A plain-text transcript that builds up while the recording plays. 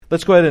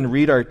Let's go ahead and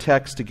read our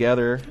text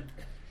together,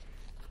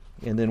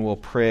 and then we'll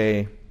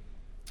pray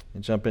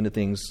and jump into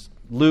things.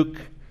 Luke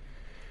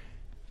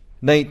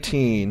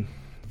 19,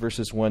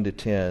 verses 1 to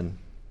 10.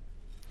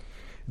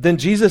 Then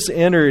Jesus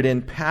entered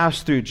and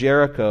passed through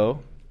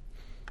Jericho.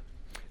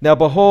 Now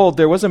behold,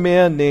 there was a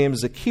man named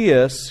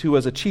Zacchaeus, who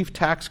was a chief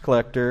tax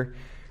collector,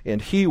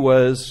 and he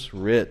was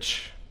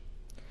rich.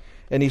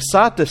 And he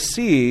sought to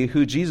see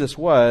who Jesus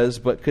was,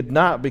 but could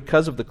not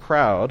because of the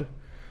crowd,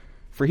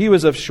 for he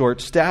was of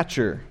short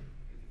stature.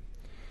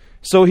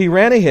 So he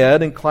ran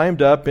ahead and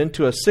climbed up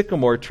into a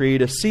sycamore tree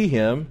to see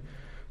him,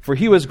 for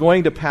he was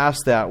going to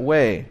pass that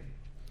way.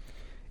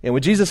 And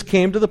when Jesus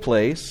came to the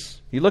place,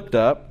 he looked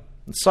up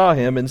and saw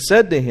him and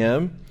said to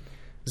him,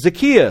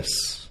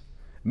 Zacchaeus,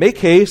 make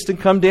haste and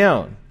come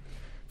down,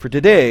 for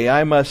today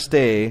I must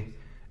stay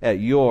at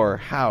your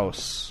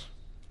house.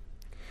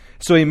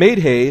 So he made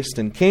haste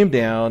and came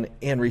down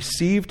and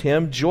received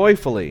him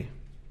joyfully.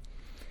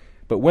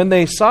 But when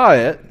they saw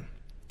it,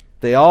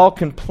 they all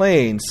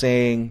complained,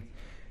 saying,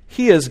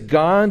 He has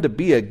gone to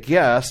be a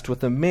guest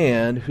with a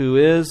man who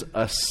is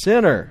a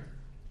sinner.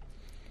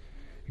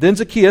 Then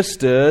Zacchaeus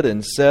stood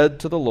and said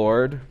to the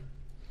Lord,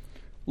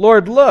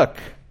 Lord, look,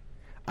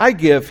 I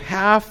give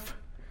half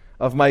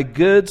of my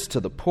goods to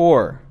the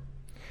poor.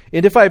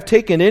 And if I've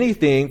taken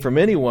anything from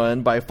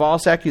anyone by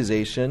false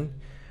accusation,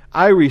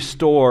 I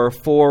restore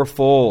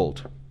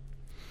fourfold.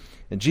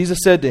 And Jesus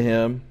said to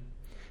him,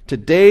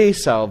 Today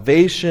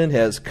salvation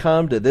has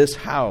come to this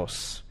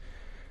house,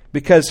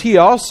 because he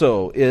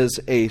also is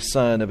a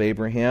son of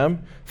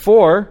Abraham.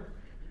 For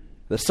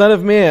the Son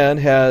of Man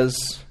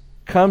has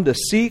come to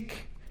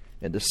seek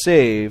and to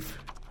save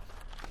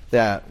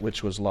that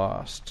which was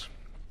lost.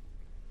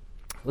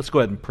 Let's go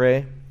ahead and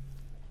pray.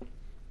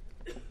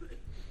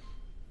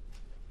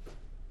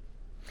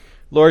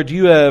 Lord,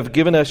 you have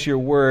given us your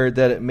word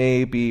that it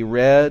may be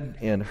read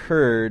and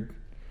heard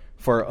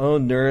for our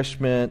own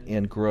nourishment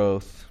and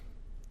growth.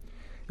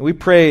 And we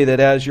pray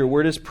that as your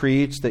word is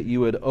preached, that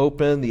you would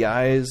open the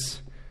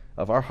eyes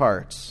of our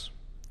hearts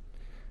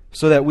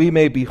so that we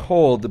may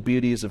behold the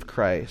beauties of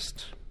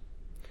Christ.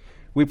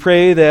 We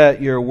pray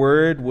that your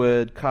word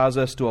would cause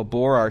us to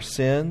abhor our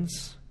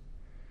sins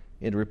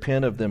and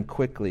repent of them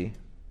quickly.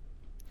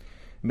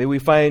 May we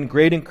find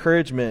great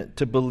encouragement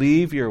to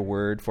believe your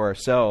word for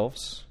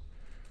ourselves,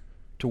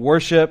 to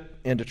worship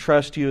and to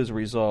trust you as a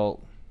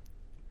result,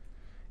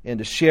 and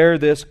to share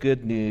this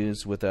good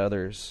news with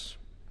others.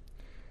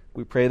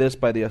 We pray this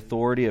by the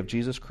authority of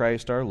Jesus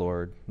Christ our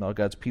Lord. And all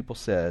God's people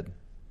said,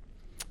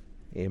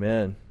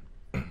 Amen.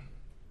 I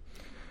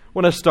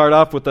want to start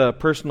off with a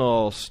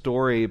personal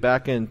story.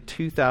 Back in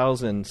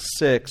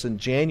 2006, in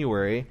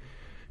January,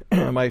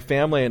 my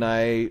family and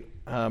I,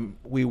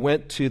 we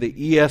went to the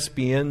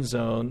ESPN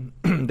zone.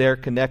 They're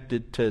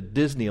connected to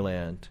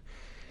Disneyland.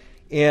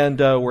 And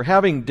we're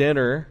having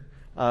dinner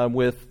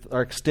with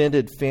our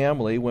extended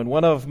family when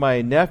one of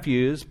my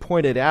nephews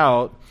pointed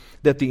out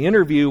that the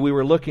interview we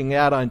were looking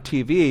at on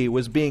TV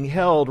was being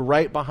held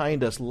right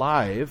behind us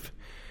live.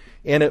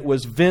 And it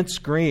was Vince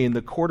Green,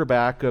 the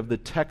quarterback of the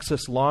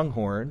Texas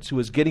Longhorns, who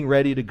was getting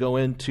ready to go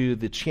into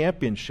the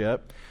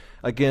championship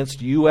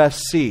against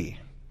USC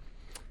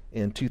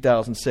in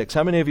 2006.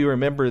 How many of you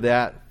remember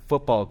that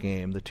football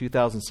game, the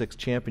 2006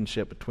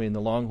 championship between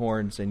the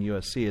Longhorns and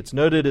USC? It's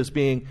noted as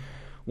being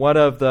one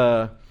of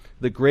the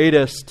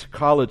greatest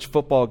college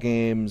football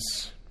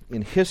games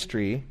in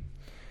history.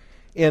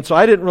 And so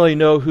I didn't really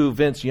know who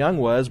Vince Young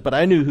was, but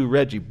I knew who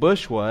Reggie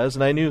Bush was,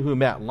 and I knew who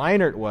Matt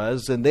Leinart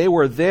was, and they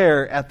were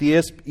there at the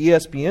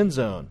ESPN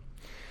zone.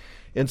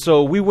 And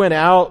so we went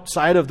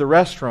outside of the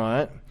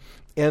restaurant,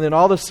 and then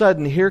all of a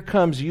sudden, here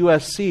comes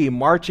USC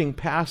marching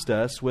past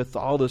us with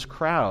all this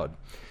crowd.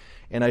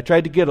 And I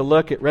tried to get a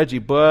look at Reggie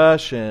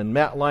Bush and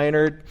Matt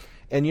Leinart,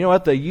 and you know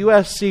what? The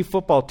USC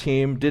football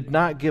team did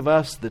not give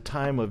us the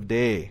time of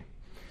day.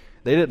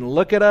 They didn't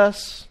look at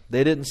us.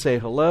 They didn't say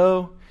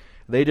hello.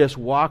 They just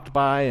walked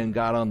by and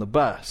got on the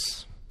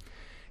bus.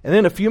 And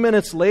then a few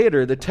minutes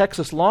later, the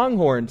Texas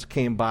Longhorns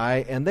came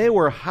by, and they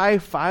were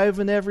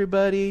high-fiving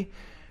everybody.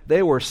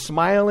 They were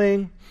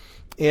smiling.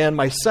 And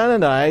my son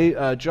and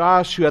I,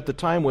 Josh, who at the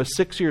time was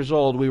 6 years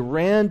old, we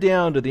ran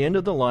down to the end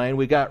of the line.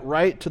 We got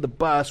right to the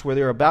bus where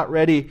they were about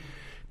ready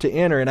to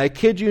enter. And I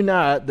kid you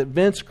not that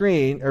Vince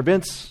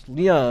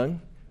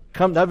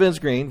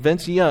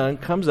Young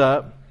comes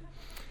up.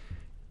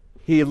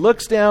 He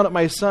looks down at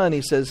my son.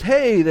 He says,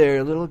 "Hey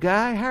there, little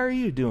guy, how are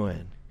you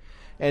doing?"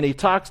 And he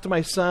talks to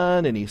my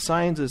son, and he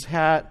signs his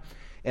hat,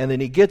 and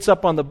then he gets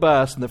up on the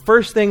bus. And the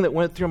first thing that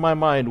went through my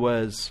mind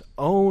was,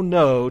 oh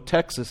no,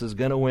 Texas is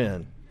going to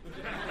win.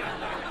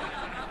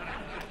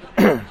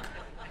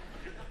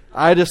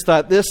 I just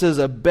thought, this is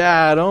a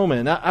bad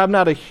omen. I'm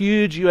not a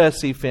huge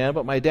USC fan,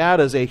 but my dad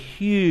is a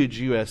huge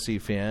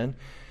USC fan.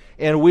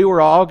 And we were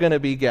all going to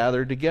be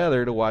gathered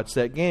together to watch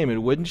that game.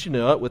 And wouldn't you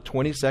know it, with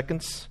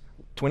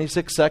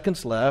 26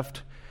 seconds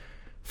left,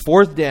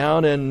 fourth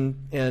down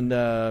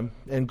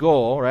and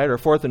goal, right, or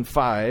 4th and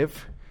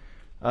 5,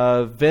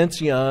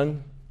 Vince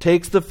Young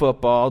takes the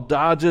football,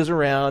 dodges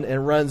around,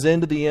 and runs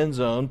into the end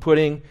zone,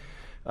 putting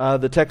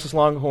the Texas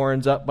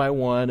Longhorns up by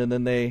 1, and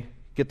then they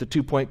get the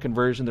 2-point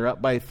conversion. They're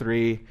up by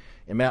 3,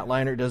 and Matt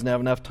Leinart doesn't have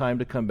enough time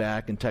to come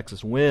back, and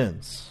Texas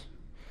wins.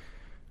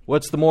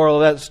 What's the moral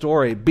of that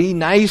story? Be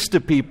nice to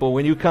people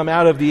when you come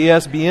out of the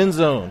ESB end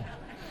zone.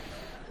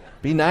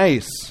 Be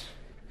nice.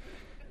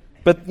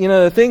 But,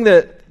 the thing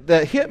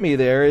that hit me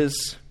there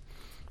is,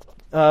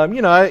 I'm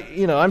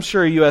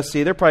sure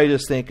USC, they're probably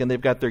just thinking they've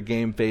got their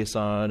game face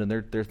on, and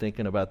they're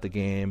thinking about the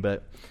game.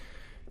 But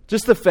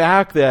just the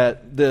fact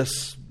that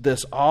this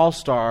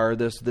all-star,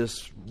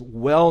 this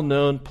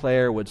well-known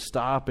player would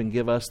stop and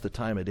give us the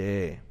time of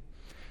day,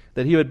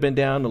 that he would have been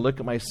down to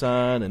look at my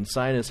son and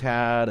sign his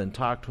hat and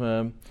talk to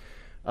him.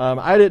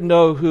 I didn't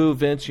know who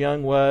Vince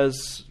Young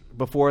was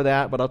before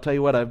that, but I'll tell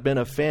you what, I've been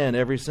a fan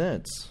ever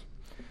since.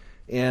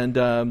 And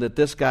that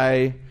this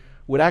guy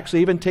would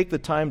actually even take the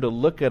time to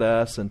look at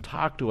us and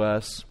talk to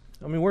us.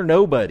 I mean, we're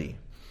nobody,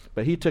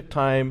 but he took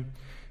time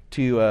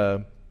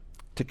to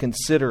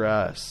consider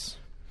us.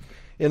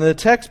 In the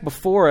text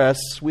before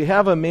us, we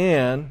have a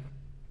man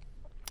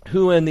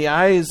who, in the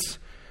eyes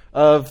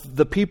of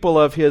the people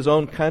of his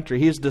own country,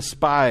 he's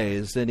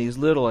despised and he's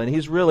little, and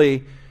he's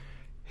really,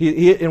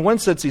 he in one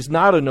sense, he's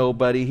not a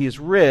nobody. He's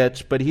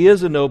rich, but he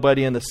is a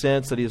nobody in the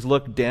sense that he's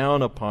looked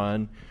down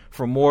upon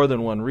for more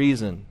than one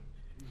reason.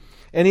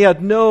 And he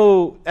had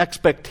no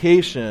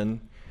expectation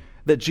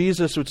that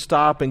Jesus would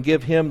stop and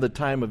give him the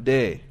time of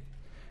day.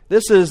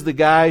 This is the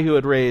guy who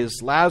had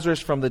raised Lazarus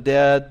from the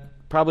dead,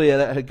 probably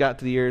that had got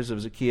to the ears of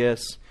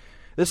Zacchaeus.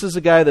 This is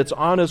a guy that's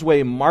on his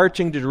way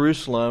marching to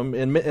Jerusalem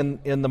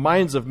in the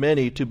minds of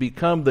many to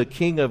become the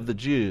king of the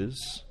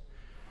Jews.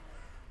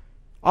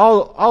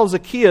 All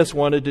Zacchaeus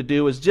wanted to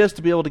do was just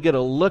to be able to get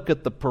a look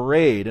at the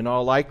parade in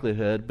all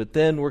likelihood, but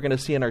then we're going to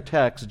see in our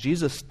text,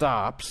 Jesus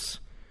stops,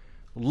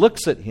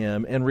 looks at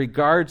him and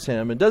regards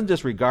him, and doesn't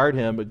just regard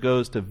him, but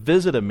goes to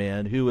visit a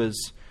man who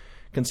is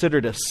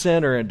considered a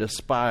sinner and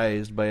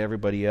despised by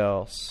everybody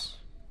else.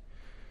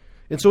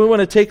 And so we want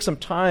to take some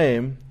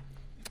time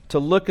to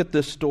look at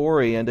this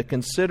story and to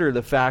consider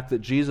the fact that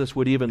Jesus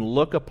would even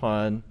look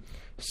upon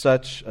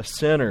such a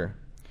sinner.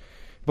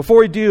 Before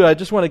we do, I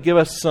just want to give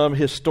us some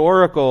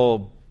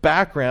historical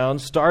background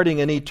starting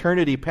in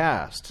eternity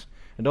past.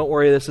 And don't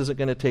worry, this isn't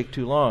going to take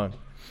too long.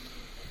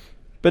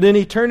 But in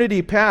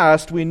eternity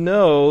past, we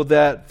know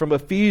that from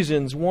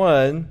Ephesians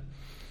 1,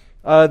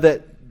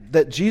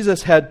 that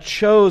Jesus had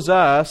chose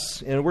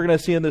us, and we're going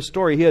to see in this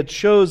story, he had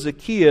chose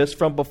Zacchaeus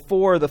from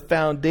before the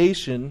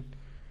foundation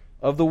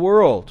of the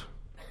world.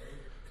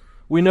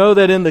 We know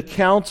that in the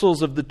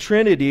councils of the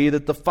Trinity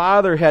that the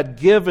Father had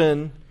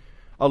given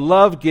a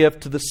love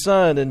gift to the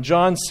Son. In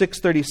John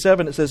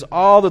 6:37 it says,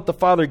 "All that the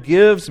Father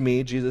gives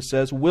me," Jesus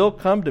says, "will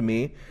come to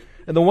me,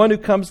 and the one who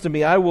comes to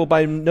me I will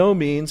by no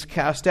means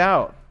cast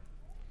out.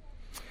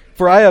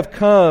 For I have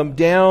come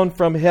down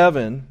from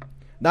heaven,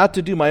 not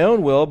to do my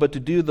own will, but to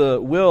do the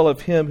will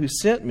of him who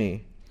sent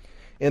me.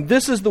 And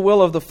this is the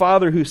will of the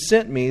Father who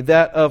sent me,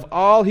 that of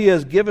all he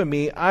has given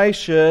me I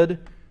should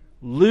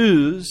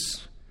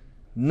lose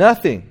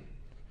nothing,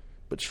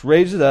 but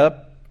raise it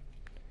up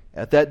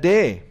at that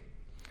day."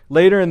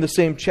 Later in the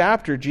same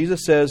chapter,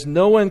 Jesus says,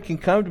 "No one can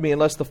come to me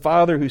unless the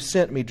Father who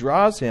sent me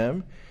draws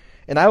him,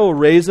 and I will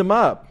raise him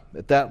up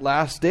at that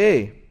last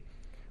day."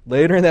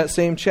 Later in that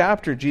same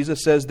chapter,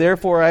 Jesus says,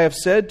 "Therefore I have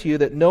said to you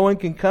that no one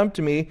can come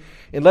to me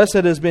unless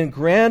it has been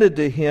granted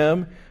to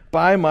him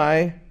by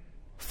my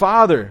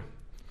Father."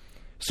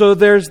 So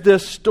there's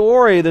this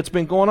story that's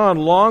been going on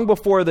long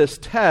before this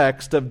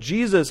text of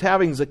Jesus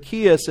having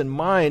Zacchaeus in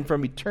mind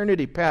from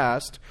eternity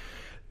past.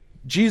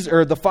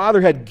 The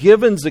Father had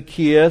given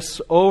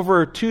Zacchaeus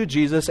over to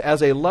Jesus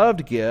as a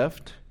loved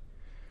gift.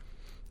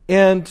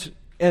 And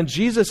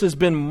Jesus has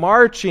been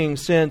marching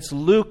since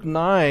Luke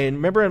 9.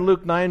 Remember in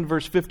Luke 9,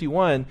 verse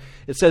 51,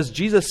 it says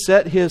Jesus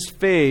set his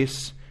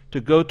face to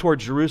go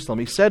toward Jerusalem.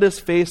 He set his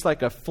face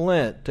like a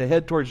flint to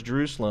head towards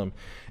Jerusalem.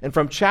 And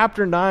from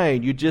chapter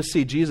 9, you just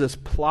see Jesus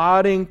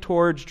plodding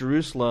towards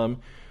Jerusalem,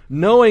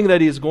 knowing that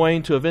he's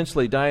going to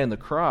eventually die on the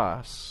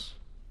cross.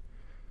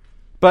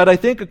 But I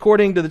think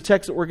according to the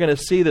text that we're going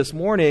to see this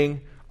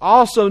morning,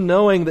 also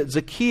knowing that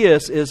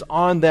Zacchaeus is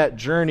on that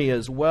journey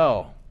as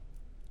well.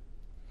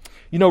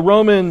 You know,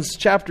 Romans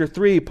chapter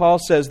 3, Paul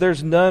says,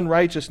 "There's none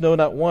righteous, no,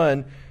 not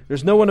one.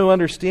 There's no one who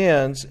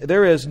understands.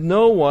 There is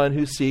no one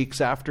who seeks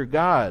after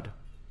God."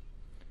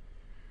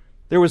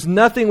 There was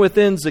nothing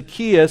within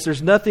Zacchaeus,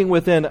 there's nothing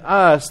within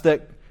us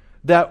that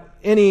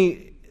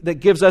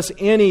gives us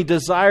any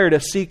desire to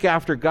seek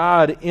after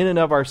God in and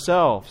of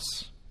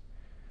ourselves.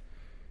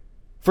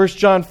 1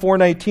 John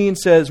 4:19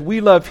 says, "We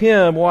love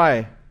him."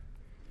 Why?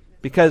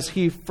 Because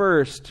he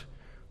first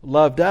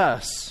loved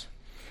us.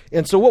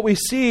 And so what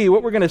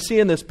we're going to see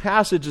in this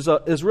passage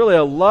is really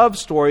a love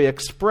story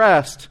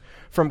expressed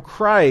from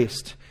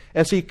Christ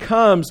as he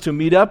comes to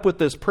meet up with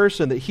this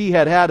person that he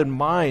had in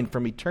mind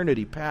from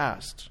eternity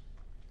past.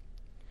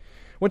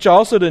 I want you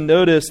also to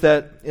notice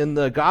that in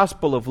the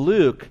Gospel of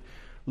Luke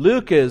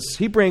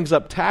he brings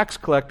up tax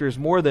collectors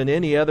more than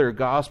any other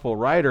gospel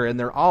writer, and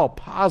they're all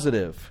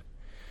positive.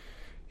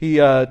 He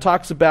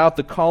talks about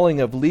the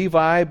calling of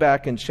Levi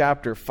back in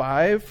chapter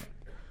 5.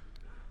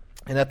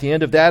 And at the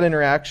end of that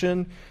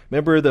interaction,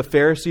 remember the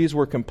Pharisees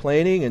were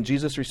complaining, and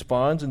Jesus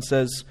responds and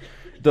says,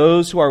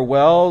 "Those who are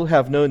well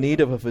have no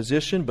need of a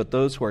physician, but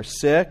those who are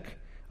sick.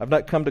 I've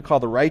not come to call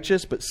the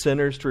righteous, but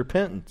sinners to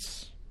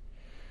repentance."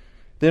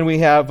 Then we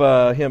have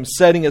him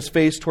setting his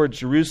face towards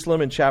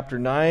Jerusalem in chapter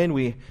 9.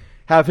 We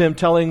have him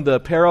telling the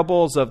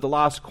parables of the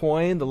lost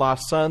coin, the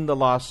lost son, the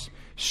lost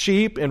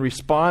sheep, in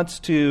response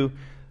to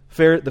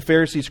the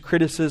Pharisees'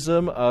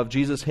 criticism of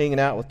Jesus hanging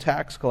out with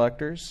tax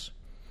collectors.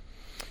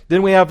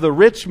 Then we have the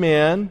rich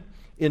man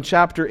in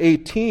chapter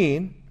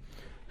 18,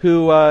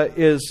 who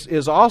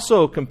is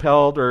also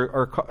compelled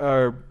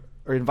or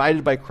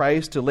invited by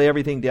Christ to lay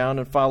everything down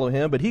and follow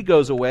him, but he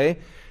goes away,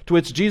 to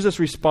which Jesus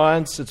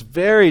responds, it's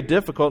very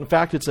difficult. In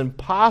fact, it's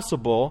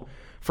impossible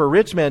for a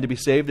rich man to be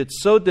saved.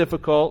 It's so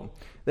difficult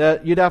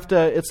that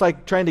it's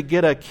like trying to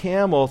get a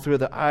camel through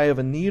the eye of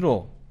a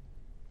needle.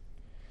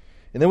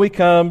 And then we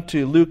come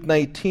to Luke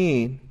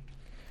 19,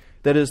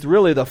 that is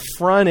really the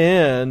front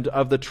end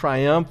of the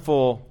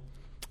triumphal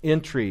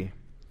entry.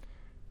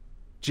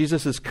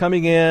 Jesus is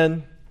coming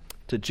in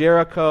to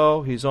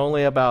Jericho. He's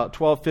only about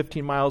 12,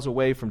 15 miles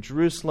away from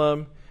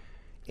Jerusalem.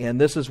 And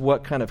this is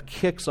what kind of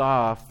kicks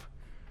off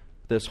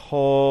this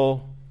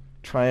whole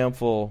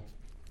triumphal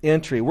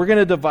entry. We're going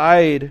to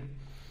divide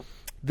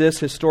this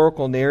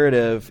historical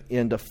narrative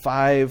into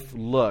 5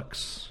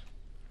 looks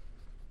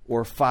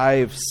or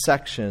 5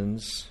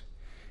 sections.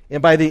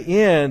 And by the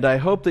end, I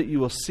hope that you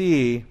will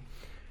see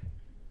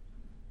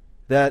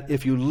that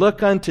if you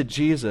look unto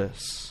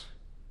Jesus,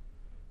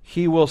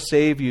 he will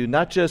save you,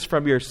 not just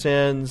from your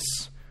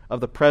sins of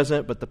the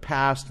present, but the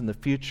past and the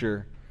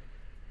future.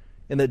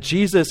 And that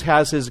Jesus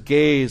has his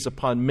gaze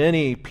upon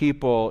many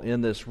people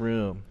in this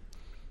room.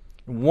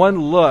 One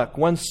look,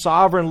 one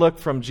sovereign look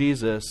from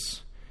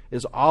Jesus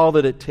is all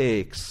that it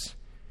takes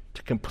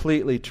to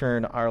completely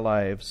turn our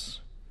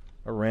lives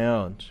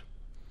around.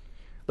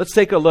 Let's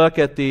take a look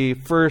at the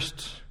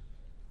first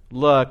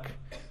look.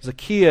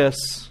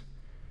 Zacchaeus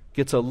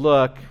gets a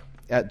look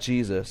at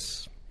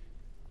Jesus.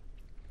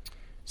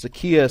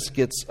 Zacchaeus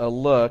gets a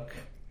look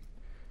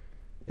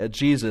at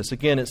Jesus.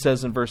 Again, it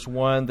says in verse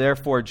 1,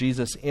 "Therefore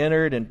Jesus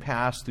entered and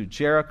passed through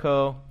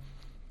Jericho.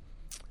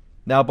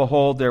 Now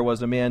behold, there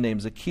was a man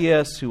named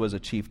Zacchaeus who was a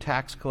chief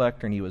tax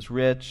collector, and he was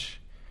rich.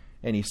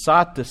 And he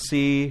sought to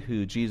see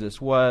who Jesus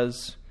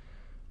was,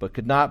 but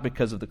could not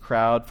because of the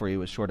crowd, for he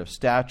was short of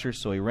stature.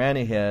 So he ran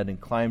ahead and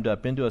climbed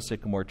up into a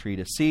sycamore tree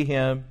to see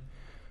him,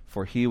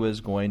 for he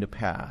was going to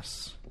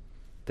pass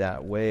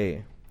that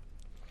way."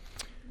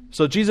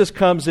 So Jesus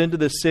comes into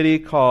this city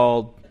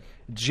called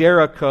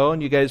Jericho,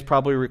 and you guys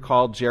probably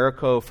recall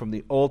Jericho from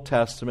the Old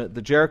Testament.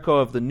 The Jericho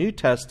of the New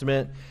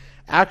Testament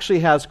actually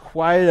has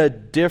quite a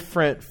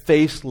different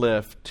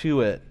facelift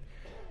to it.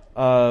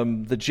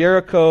 The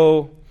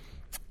Jericho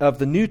of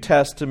the New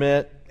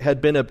Testament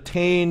had been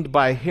obtained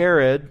by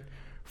Herod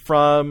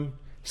from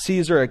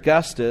Caesar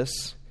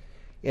Augustus,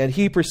 and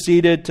he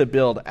proceeded to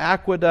build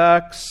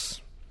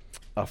aqueducts,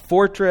 a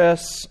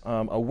fortress,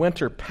 a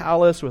winter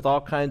palace with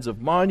all kinds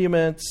of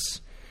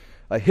monuments,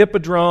 a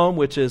hippodrome,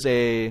 which is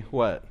a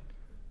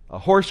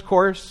horse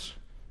course.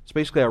 It's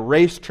basically a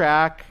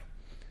racetrack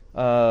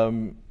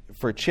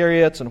for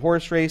chariots and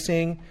horse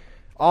racing,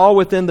 all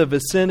within the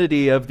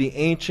vicinity of the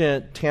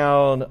ancient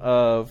town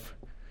of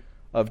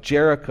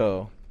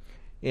Jericho.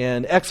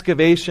 And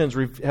excavations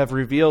have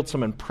revealed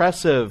some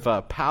impressive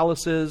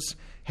palaces.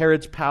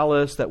 Herod's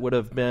palace that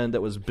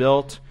was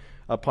built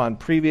upon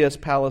previous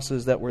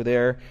palaces that were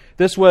there.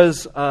 This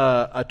was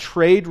a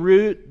trade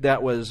route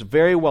that was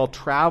very well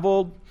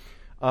traveled,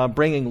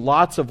 bringing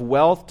lots of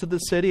wealth to the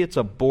city. It's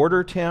a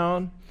border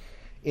town.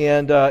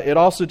 And it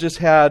also just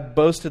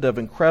boasted of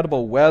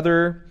incredible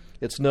weather.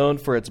 It's known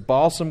for its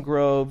balsam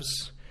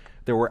groves.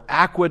 There were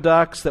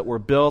aqueducts that were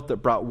built that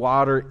brought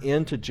water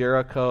into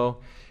Jericho.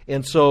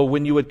 And so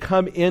when you would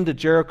come into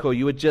Jericho,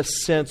 you would just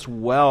sense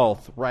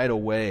wealth right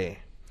away.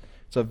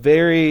 It's a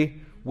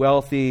very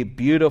wealthy,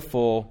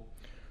 beautiful,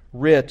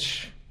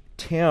 rich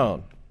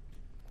town.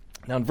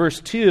 Now in verse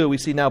 2, we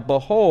see, "Now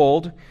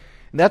behold,"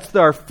 and that's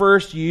our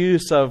first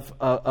use of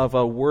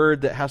a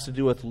word that has to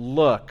do with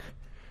look.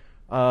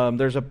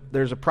 There's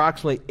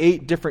approximately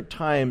 8 different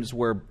times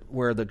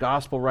where the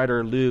gospel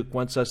writer Luke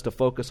wants us to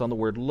focus on the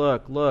word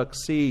look,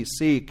 see,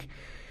 seek.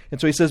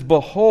 And so he says,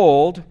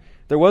 "Behold,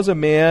 there was a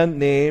man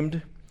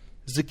named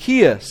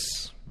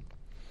Zacchaeus."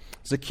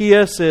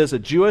 Zacchaeus is a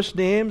Jewish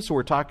name, so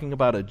we're talking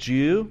about a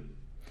Jew.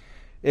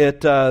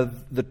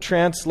 The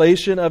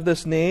translation of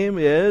this name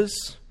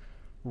is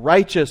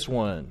righteous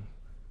one,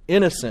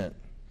 innocent,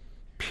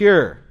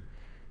 pure.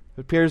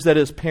 It appears that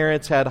his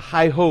parents had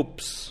high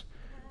hopes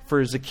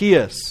for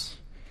Zacchaeus,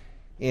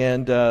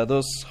 and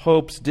those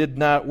hopes did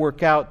not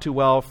work out too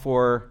well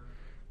for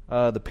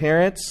the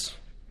parents.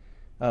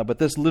 But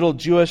this little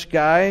Jewish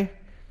guy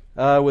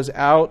was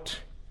out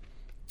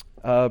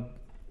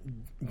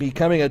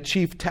becoming a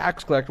chief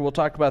tax collector. We'll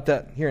talk about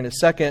that here in a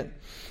second.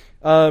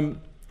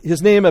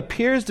 His name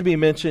appears to be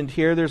mentioned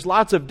here. There's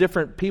lots of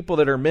different people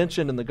that are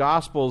mentioned in the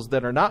Gospels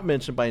that are not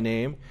mentioned by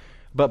name,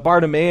 but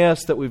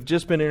Bartimaeus, that we've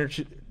just been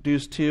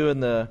introduced to in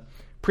the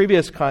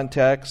previous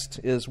context,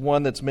 is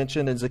one that's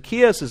mentioned, and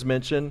Zacchaeus is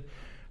mentioned,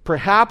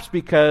 perhaps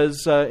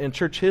because in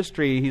church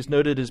history he's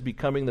noted as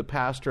becoming the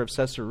pastor of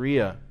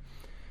Caesarea.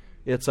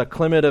 It's a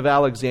Clement of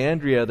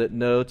Alexandria that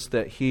notes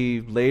that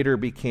he later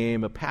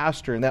became a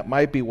pastor, and that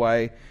might be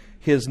why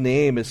his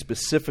name is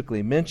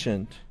specifically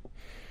mentioned.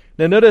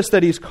 Now notice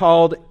that he's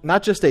called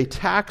not just a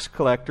tax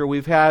collector.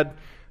 We've had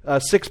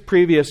 6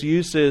 previous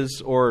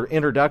uses or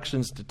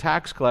introductions to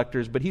tax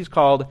collectors, but he's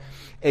called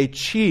a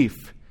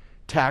chief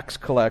tax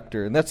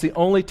collector. And that's the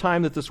only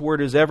time that this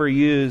word is ever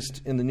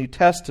used in the New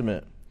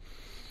Testament.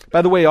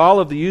 By the way, all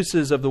of the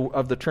uses of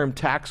the term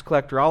tax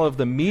collector, all of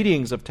the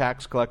meetings of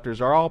tax collectors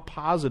are all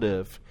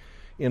positive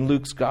in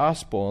Luke's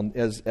gospel,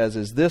 as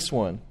is this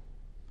one.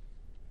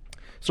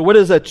 So what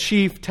is a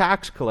chief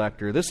tax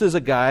collector? This is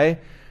a guy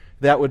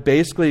that would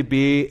basically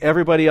be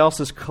everybody else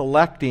is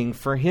collecting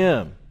for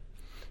him.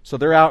 So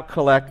they're out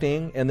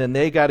collecting, and then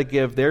they got to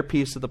give their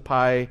piece of the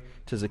pie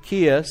to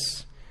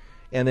Zacchaeus,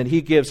 and then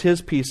he gives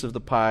his piece of the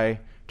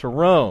pie to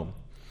Rome.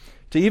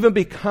 To even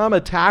become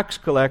a tax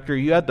collector,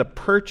 you had to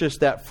purchase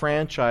that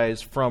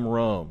franchise from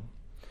Rome.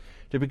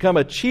 To become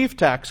a chief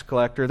tax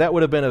collector, that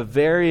would have been a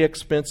very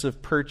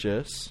expensive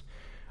purchase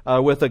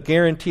with a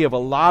guarantee of a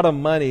lot of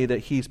money that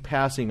he's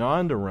passing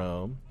on to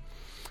Rome.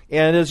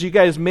 And as you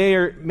guys may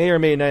or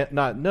may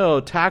not know,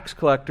 tax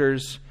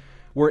collectors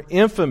were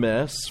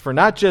infamous for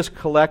not just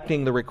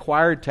collecting the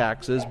required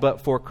taxes, but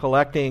for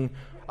collecting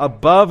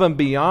above and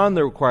beyond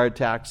the required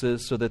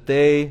taxes so that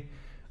they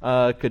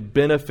could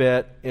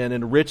benefit and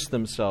enrich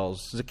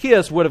themselves.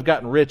 Zacchaeus would have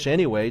gotten rich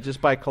anyway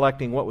just by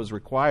collecting what was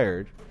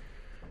required.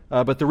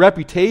 But the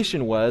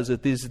reputation was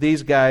that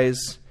these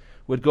guys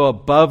would go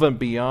above and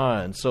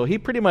beyond. So he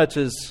pretty much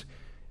is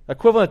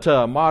equivalent to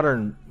a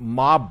modern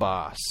mob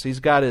boss. He's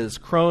got his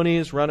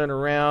cronies running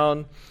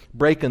around,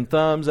 breaking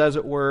thumbs, as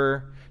it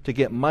were, to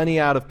get money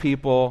out of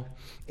people,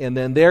 and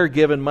then they're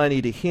giving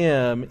money to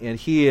him, and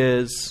he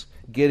is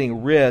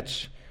getting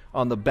rich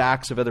on the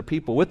backs of other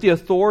people with the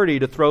authority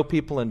to throw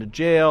people into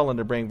jail and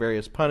to bring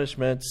various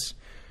punishments.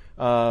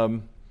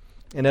 And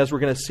as we're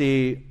going to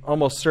see,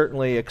 almost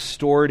certainly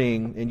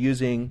extorting and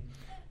using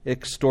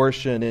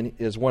extortion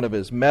is one of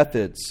his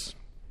methods.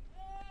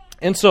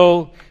 And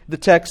so the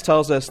text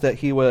tells us that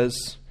he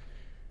was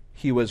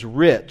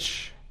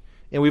rich.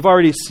 And we've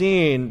already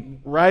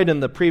seen right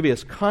in the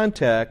previous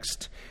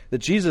context that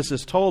Jesus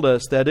has told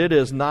us that it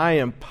is nigh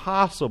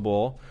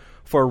impossible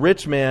for a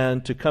rich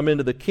man to come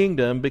into the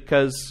kingdom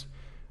because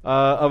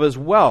of his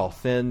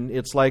wealth. And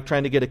it's like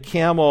trying to get a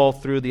camel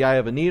through the eye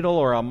of a needle,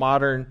 or a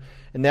modern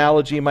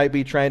analogy might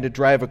be trying to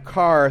drive a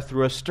car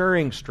through a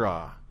stirring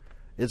straw.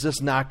 It's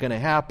just not going to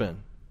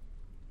happen.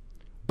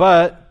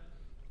 But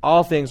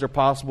all things are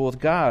possible with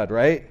God,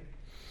 right?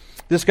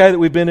 This guy that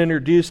we've been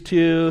introduced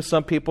to,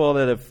 some people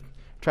that have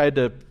tried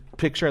to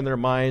picture in their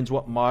minds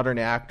what modern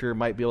actor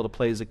might be able to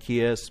play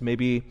Zacchaeus,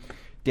 maybe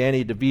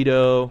Danny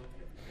DeVito,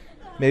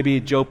 maybe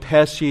Joe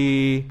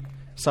Pesci,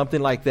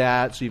 something like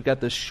that. So you've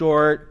got this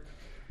short,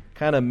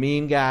 kind of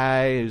mean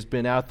guy who's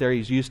been out there,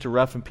 he's used to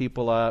roughing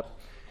people up.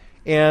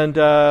 And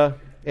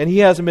he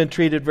hasn't been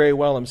treated very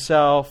well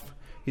himself.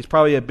 He's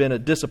probably been a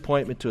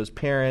disappointment to his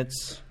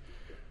parents,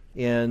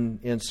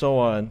 and so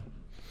on.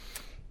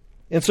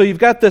 And so you've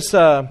got this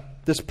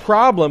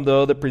problem,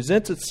 though, that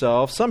presents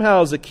itself.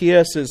 Somehow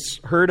Zacchaeus has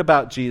heard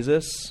about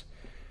Jesus.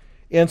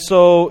 And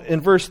so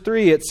in verse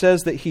 3, it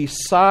says that he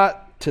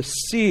sought to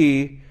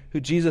see who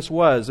Jesus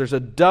was. There's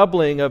a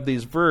doubling of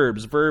these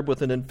verbs, verb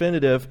with an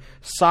infinitive,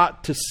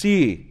 sought to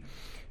see.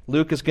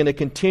 Luke is going to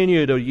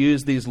continue to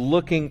use these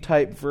looking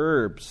type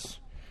verbs.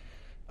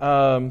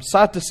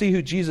 Sought to see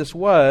who Jesus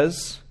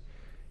was.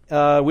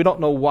 We don't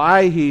know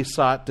why he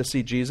sought to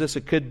see Jesus.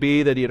 It could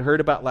be that he had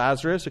heard about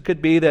Lazarus. It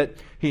could be that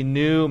he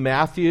knew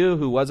Matthew,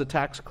 who was a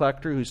tax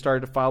collector, who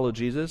started to follow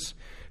Jesus.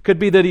 It could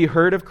be that he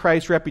heard of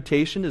Christ's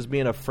reputation as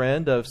being a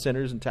friend of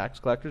sinners and tax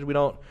collectors. We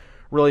don't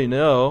really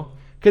know.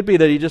 It could be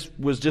that he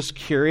was just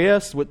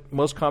curious. What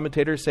most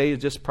commentators say, he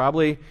just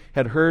probably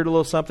had heard a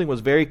little something, was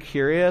very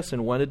curious,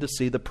 and wanted to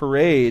see the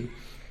parade,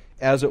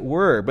 as it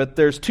were. But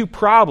there's two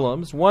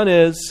problems. One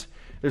is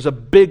there's a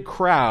big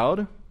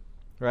crowd,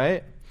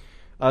 right?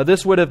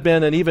 This would have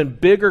been an even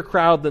bigger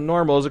crowd than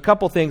normal. There's a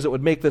couple things that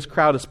would make this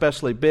crowd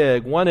especially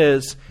big. One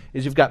is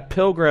you've got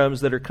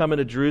pilgrims that are coming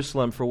to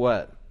Jerusalem for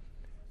what?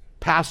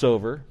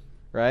 Passover,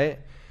 right?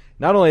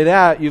 Not only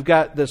that, you've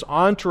got this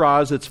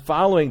entourage that's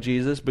following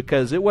Jesus,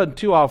 because it wasn't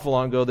too awful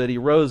long ago that he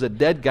rose a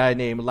dead guy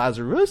named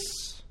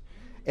Lazarus.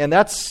 And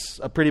that's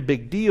a pretty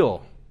big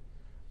deal,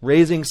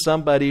 raising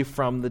somebody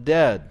from the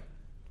dead,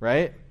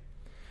 right?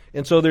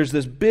 And so there's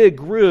this big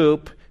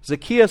group.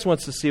 Zacchaeus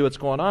wants to see what's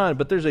going on,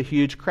 but there's a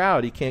huge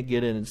crowd he can't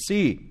get in and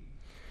see.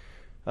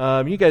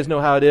 You guys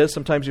know how it is.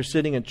 Sometimes you're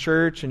sitting in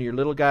church and your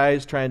little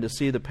guys trying to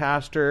see the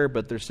pastor,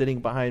 but they're sitting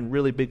behind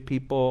really big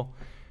people,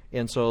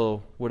 And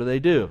so what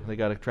do? They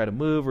got to try to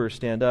move or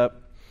stand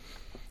up.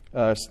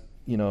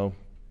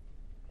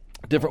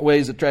 Different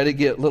ways to try to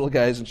get little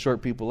guys and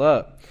short people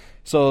up.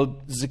 So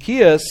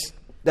Zacchaeus,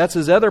 that's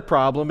his other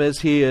problem, is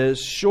he is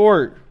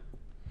short.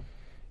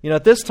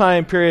 At this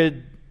time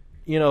period,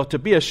 to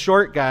be a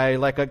short guy,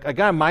 like a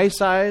guy my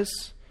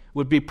size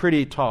would be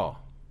pretty tall.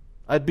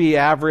 I'd be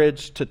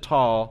average to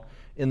tall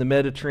in the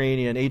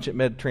ancient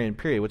Mediterranean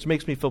period, which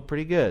makes me feel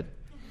pretty good.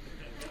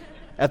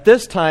 At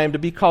this time, to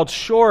be called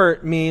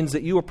short means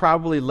that you were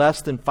probably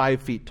less than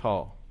 5 feet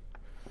tall.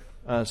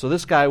 So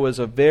this guy was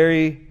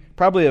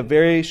probably a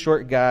very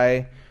short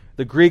guy.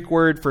 The Greek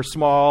word for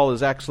small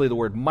is actually the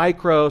word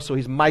micro, so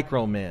he's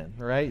micro man,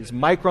 right? He's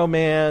micro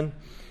man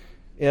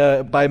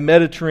by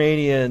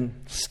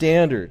Mediterranean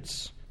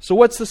standards. So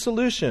what's the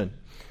solution?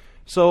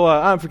 So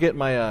I'm forgetting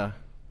my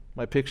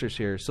pictures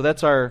here. So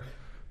that's our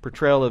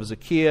portrayal of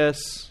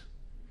Zacchaeus,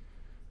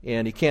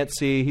 and he can't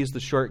see. He's the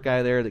short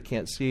guy there that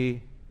can't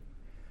see.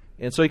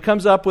 And so he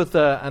comes up with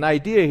an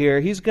idea here.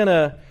 He's going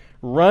to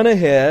run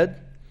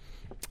ahead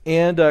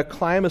and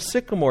climb a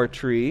sycamore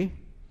tree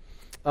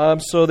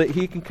so that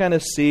he can kind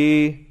of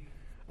see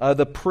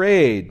the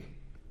parade,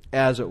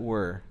 as it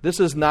were. This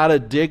is not a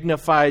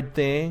dignified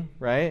thing,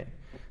 right?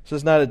 This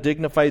is not a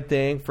dignified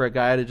thing for a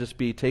guy to just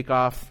take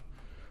off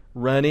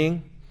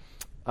running.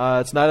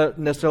 It's not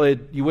necessarily,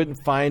 you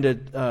wouldn't find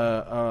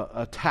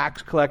a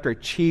tax collector, a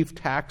chief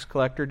tax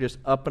collector, just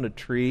up in a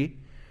tree.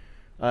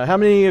 How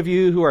many of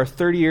you who are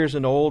 30 years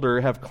and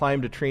older have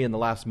climbed a tree in the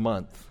last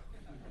month?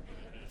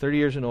 30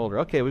 years and older.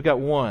 Okay, we've got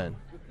one.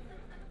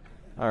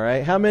 All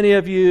right. How many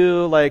of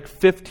you,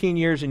 15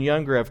 years and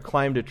younger, have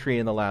climbed a tree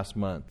in the last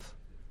month?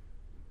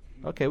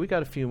 Okay, we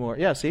got a few more.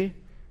 Yeah, see?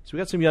 So we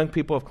got some young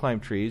people who have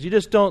climbed trees. You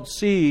just don't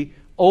see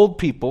old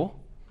people,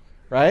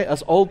 right?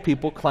 Us old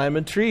people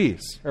climbing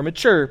trees, or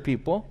mature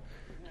people,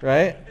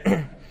 right?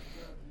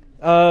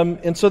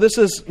 And so this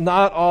is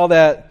not all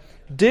that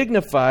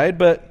dignified,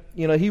 but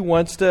he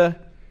wants to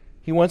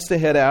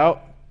head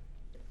out.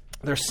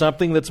 There's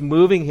something that's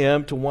moving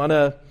him to want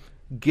to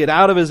get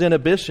out of his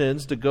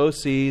inhibitions to go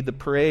see the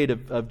parade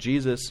of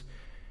Jesus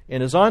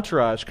and his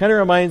entourage. Kind of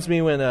reminds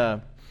me when,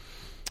 I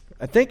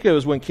think it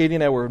was when Katie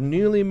and I were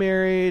newly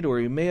married, or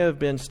we may have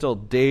been still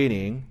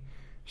dating.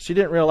 She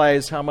didn't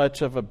realize how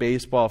much of a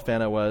baseball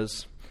fan I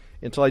was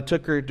until I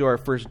took her to our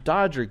first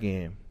Dodger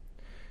game.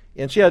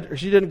 And she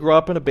didn't grow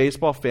up in a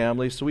baseball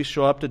family, so we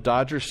show up to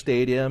Dodger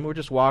Stadium. We're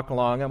just walking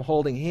along. I'm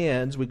holding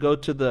hands. We go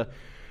to the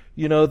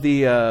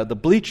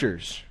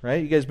bleachers,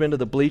 right? You guys been to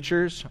the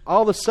bleachers?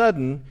 All of a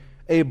sudden,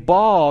 a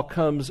ball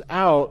comes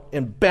out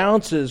and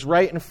bounces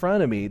right in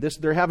front of me.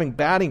 They're having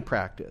batting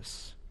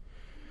practice.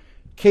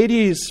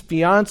 Katie's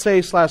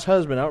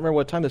fiance/husband, I don't remember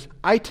what time this,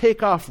 I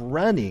take off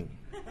running.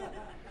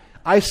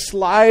 I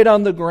slide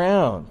on the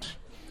ground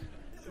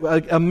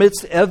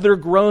amidst other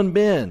grown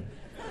men.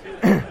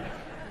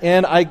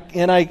 And I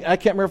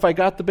can't remember if I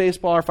got the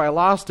baseball or if I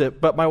lost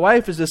it, but my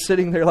wife is just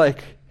sitting there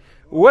like,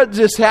 what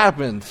just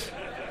happened?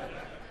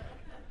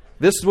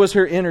 This was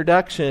her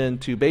introduction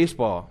to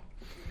baseball.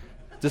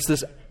 Just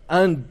this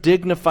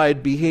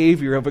undignified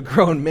behavior of a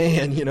grown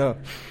man,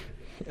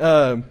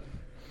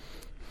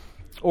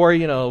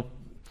 Or,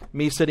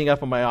 me sitting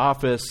up in my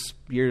office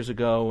years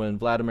ago when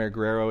Vladimir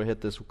Guerrero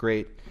hit this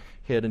great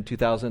hit in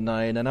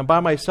 2009, and I'm by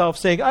myself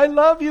saying, I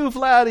love you,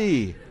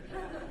 Vladdy.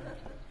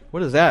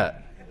 What is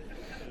that?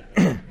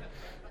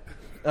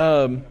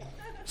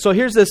 So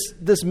here's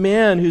this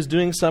man who's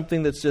doing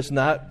something that's just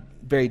not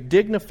very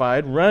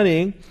dignified,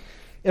 running,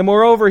 and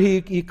moreover,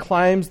 he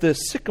climbs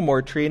this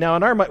sycamore tree. Now,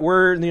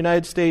 we're in the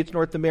United States,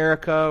 North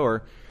America,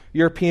 or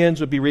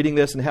Europeans would be reading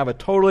this and have a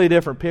totally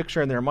different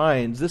picture in their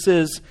minds. This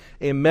is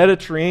a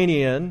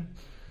Mediterranean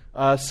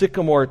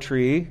sycamore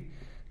tree.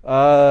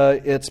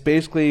 It's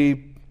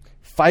basically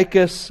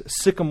Ficus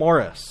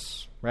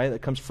sycamoris, right?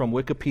 That comes from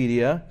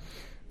Wikipedia.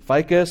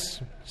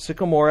 Ficus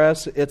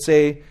sycamoris. It's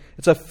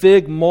a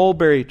fig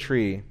mulberry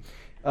tree.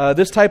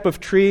 This type of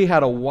tree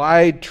had a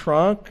wide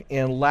trunk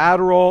and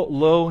lateral,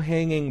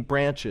 low-hanging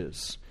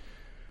branches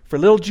for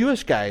little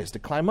Jewish guys to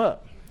climb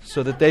up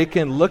so that they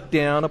can look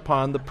down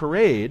upon the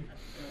parade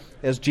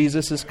as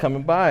Jesus is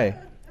coming by.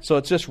 So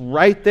it's just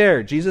right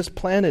there. Jesus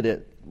planted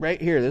it right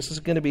here. This is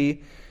going to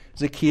be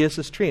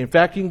Zacchaeus' tree. In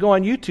fact, you can go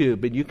on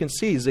YouTube and you can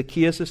see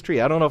Zacchaeus'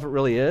 tree. I don't know if it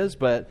really is,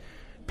 but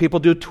people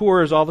do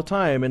tours all the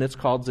time, and it's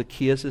called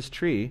Zacchaeus'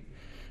 tree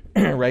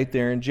right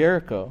there in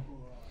Jericho.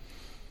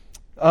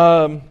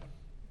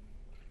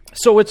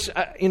 So it's,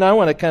 I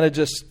want to kind of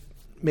just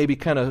maybe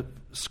kind of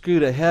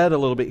scoot ahead a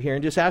little bit here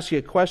and just ask you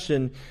a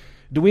question.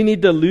 Do we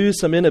need to lose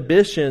some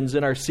inhibitions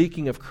in our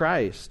seeking of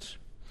Christ?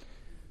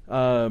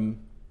 How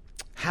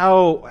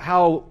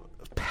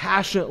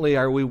passionately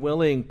are we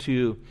willing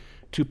to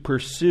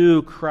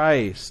pursue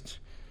Christ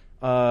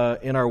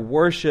in our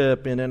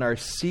worship and in our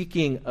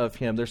seeking of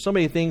Him? There's so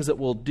many things that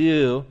we'll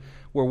do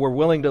where we're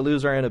willing to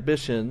lose our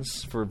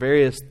inhibitions for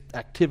various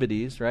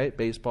activities, right?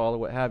 Baseball or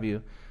what have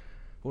you.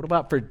 What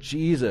about for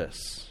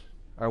Jesus?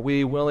 Are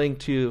we willing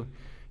to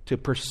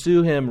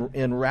pursue Him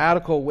in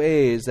radical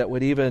ways that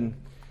would even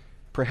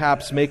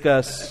perhaps make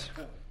us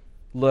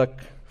look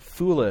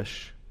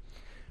foolish.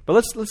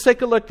 But let's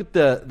take a look at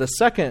the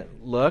second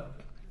look.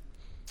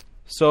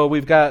 So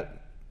we've got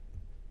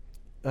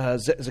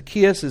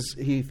Zacchaeus.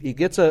 He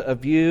gets a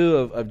view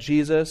of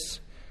Jesus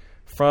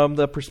from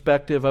the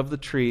perspective of the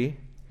tree.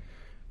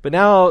 But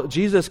now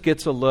Jesus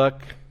gets a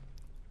look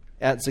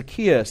at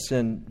Zacchaeus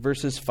in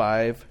verses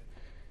 5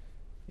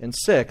 and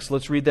 6.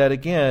 Let's read that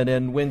again.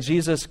 And when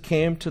Jesus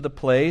came to the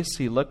place,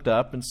 he looked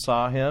up and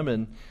saw him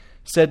and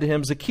said to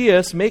him,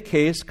 Zacchaeus, make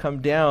haste,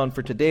 come down,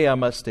 for today I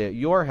must stay at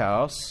your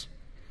house.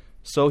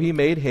 So he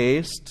made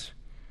haste,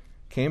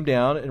 came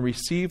down, and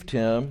received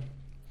him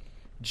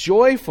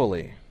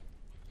joyfully.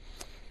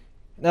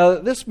 Now,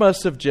 this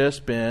must have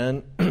just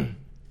been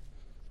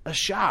a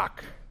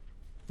shock,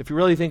 if you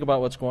really think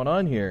about what's going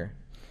on here.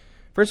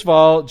 First of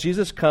all,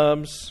 Jesus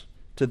comes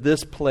to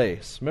this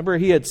place. Remember,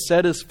 he had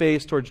set his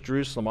face towards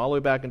Jerusalem all the way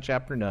back in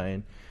chapter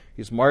 9.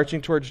 He's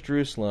marching towards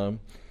Jerusalem,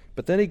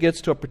 but then he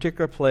gets to a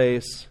particular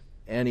place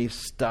and he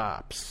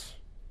stops.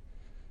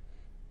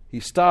 He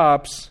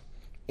stops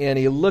and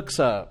he looks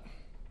up.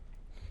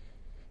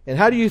 And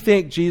how do you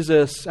think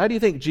Jesus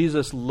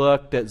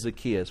looked at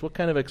Zacchaeus? What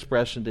kind of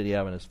expression did he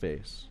have on his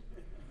face?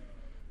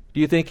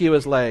 Do you think he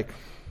was like,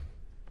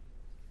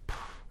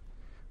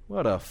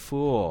 what a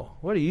fool.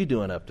 What are you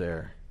doing up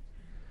there?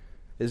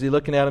 Is he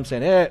looking at him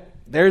saying, hey,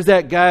 there's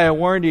that guy I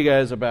warned you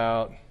guys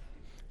about.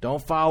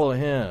 Don't follow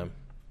him.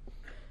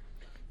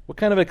 What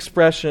kind of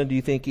expression do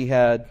you think he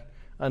had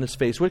on his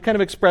face? What kind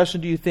of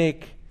expression do you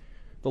think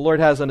the Lord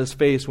has on his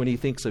face when he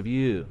thinks of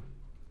you?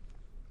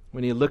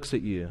 When he looks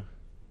at you?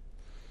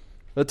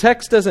 The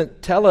text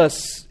doesn't tell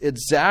us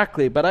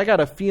exactly, but I got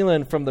a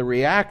feeling from the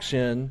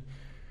reaction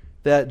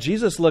that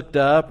Jesus looked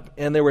up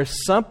and there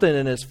was something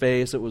in his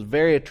face that was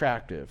very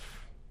attractive.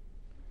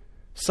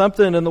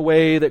 Something in the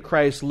way that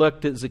Christ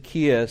looked at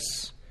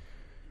Zacchaeus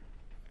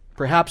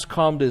perhaps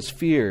calmed his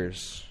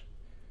fears.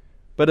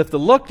 But if the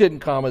look didn't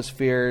calm his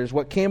fears,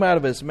 what came out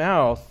of his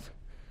mouth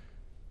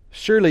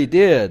surely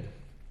did.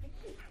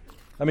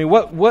 I mean,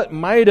 what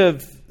might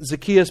have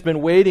Zacchaeus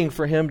been waiting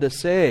for him to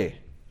say?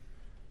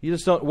 You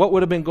just don't. What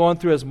would have been going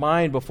through his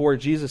mind before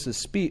Jesus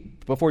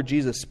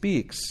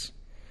speaks?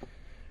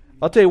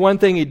 I'll tell you one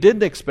thing he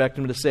didn't expect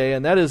him to say,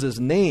 and that is his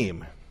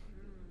name.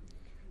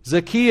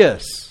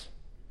 Zacchaeus.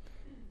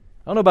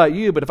 I don't know about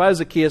you, but if I was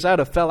Zacchaeus, I'd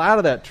have fell out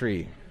of that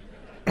tree.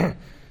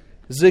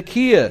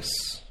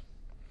 Zacchaeus,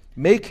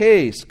 make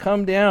haste,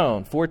 come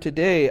down, for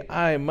today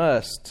I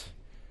must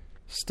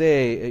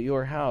stay at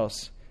your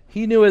house.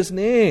 He knew his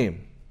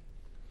name.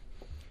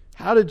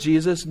 How did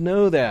Jesus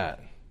know that?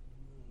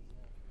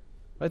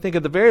 I think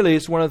at the very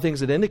least, one of the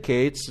things it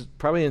indicates,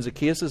 probably in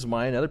Zacchaeus'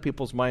 mind, other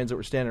people's minds that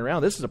were standing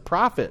around, this is a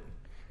prophet.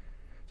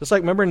 Just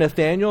like, remember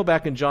Nathanael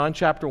back in John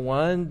chapter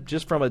 1,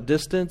 just from a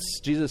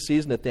distance, Jesus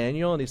sees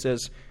Nathanael and he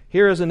says,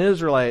 here is an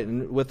Israelite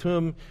with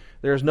whom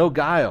there is no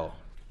guile.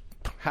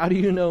 How do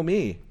you know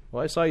me?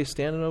 Well, I saw you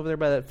standing over there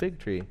by that fig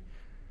tree.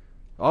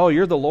 Oh,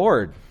 you're the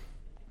Lord.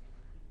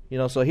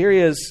 So here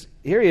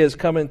he is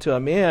coming to a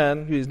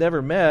man who he's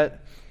never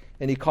met,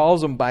 and he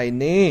calls him by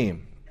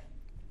name.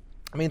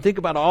 I mean, think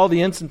about all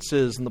the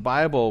instances in the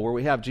Bible where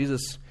we have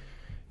Jesus,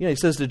 he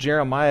says to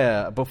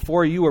Jeremiah,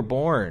 before you were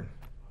born,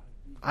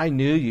 I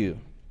knew you.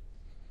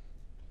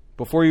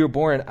 Before you were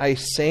born, I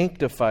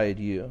sanctified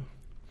you.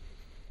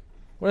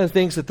 One of the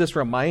things that this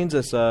reminds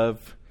us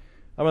of,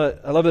 I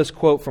love this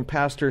quote from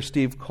Pastor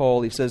Steve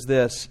Cole. He says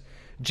this,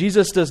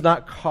 Jesus does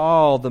not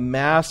call the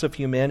mass of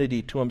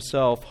humanity to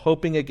himself,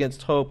 hoping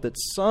against hope that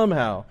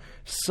somehow,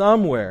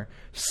 somewhere,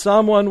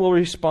 someone will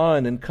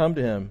respond and come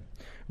to him.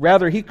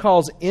 Rather, he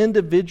calls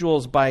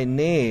individuals by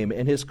name,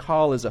 and his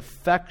call is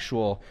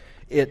effectual.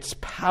 It's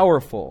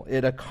powerful.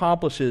 It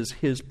accomplishes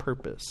his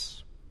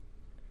purpose.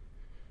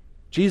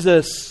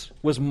 Jesus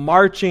was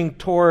marching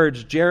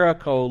towards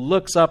Jericho,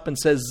 looks up and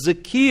says,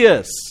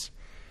 Zacchaeus.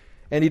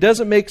 And he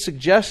doesn't make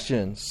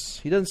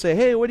suggestions. He doesn't say,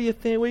 hey, what do you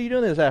think? What are you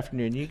doing this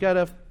afternoon? You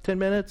got 10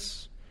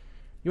 minutes?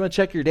 You want to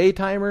check your day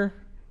timer?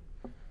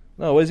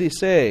 No, what does he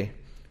say?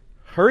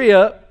 Hurry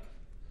up.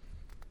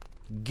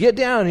 Get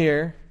down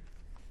here.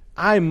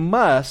 I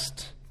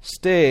must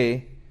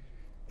stay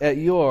at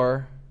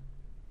your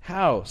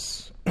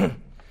house.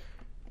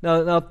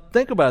 Now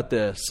think about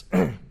this.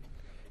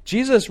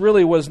 Jesus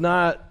really was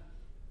not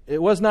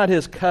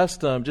his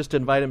custom just to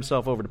invite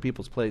himself over to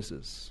people's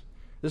places.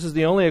 This is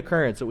the only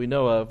occurrence that we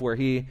know of where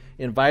he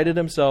invited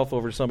himself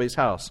over to somebody's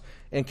house.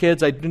 And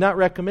kids, I do not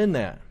recommend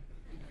that.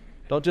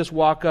 Don't just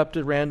walk up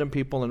to random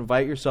people and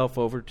invite yourself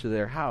over to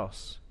their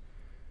house.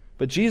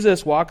 But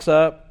Jesus walks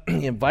up,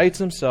 he invites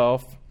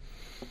himself.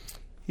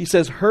 He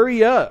says,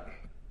 hurry up.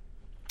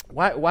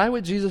 Why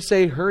would Jesus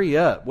say hurry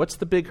up? What's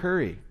the big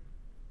hurry? I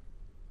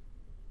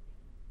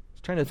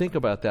was trying to think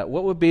about that.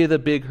 What would be the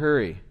big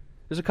hurry?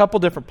 There's a couple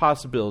different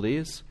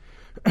possibilities.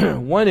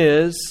 One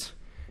is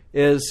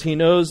he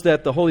knows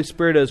that the Holy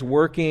Spirit is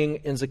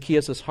working in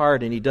Zacchaeus'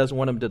 heart and he doesn't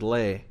want him to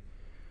delay.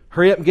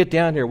 Hurry up and get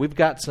down here. We've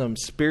got some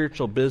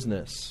spiritual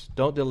business.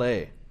 Don't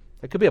delay.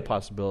 That could be a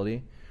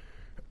possibility.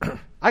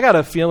 I got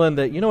a feeling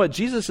that, you know what,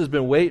 Jesus has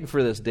been waiting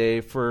for this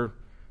day for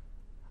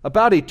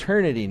about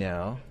eternity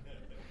now.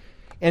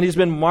 And he's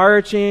been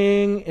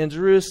marching in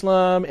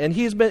Jerusalem, and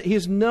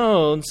he's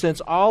known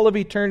since all of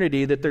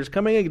eternity that there's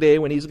coming a day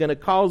when he's going to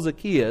call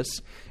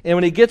Zacchaeus. And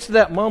when he gets to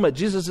that moment,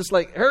 Jesus is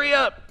like, hurry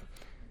up,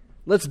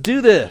 let's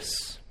do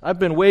this. I've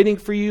been waiting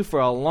for you for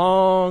a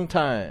long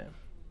time.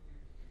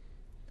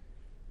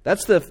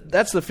 That's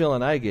the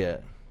feeling I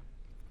get.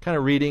 Kind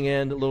of reading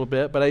in a little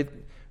bit, but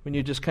when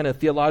you just kind of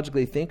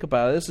theologically think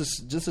about it,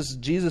 this is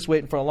Jesus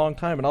waiting for a long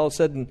time, and all of a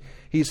sudden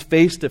he's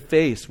face to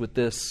face with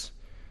this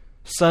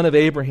son of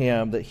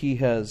Abraham that he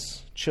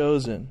has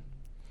chosen.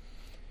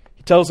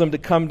 He tells him to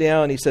come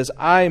down. He says,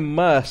 I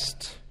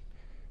must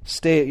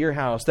stay at your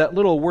house. That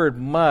little word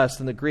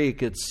must in the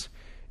Greek, it's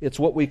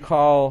what we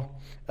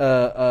call,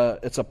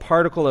 it's a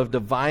particle of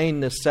divine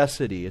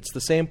necessity. It's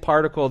the same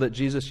particle that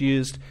Jesus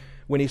used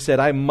when he said,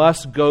 I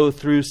must go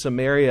through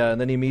Samaria,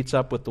 and then he meets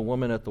up with the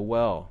woman at the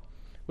well.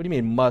 What do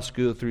you mean must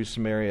go through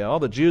Samaria? All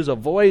the Jews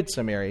avoid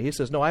Samaria. He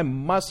says, no, I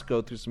must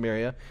go through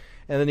Samaria.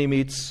 And then he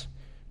meets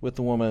with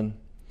the woman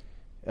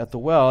at the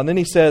well. And then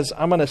he says,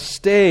 I'm going to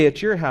stay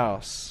at your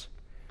house.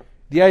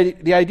 The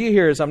idea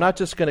here is I'm not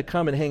just going to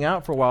come and hang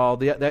out for a while.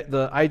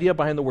 The idea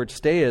behind the word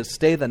stay is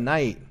stay the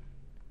night.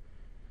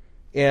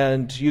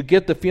 And you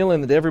get the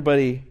feeling that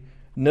everybody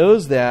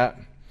knows that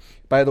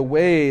by the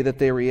way that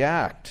they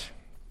react.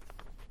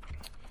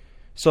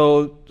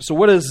 So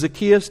what does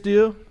Zacchaeus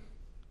do?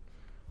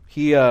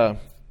 He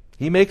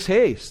makes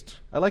haste.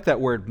 I like that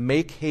word,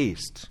 make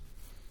haste.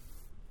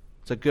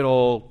 It's a good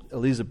old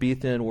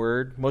Elizabethan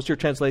word. Most of your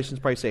translations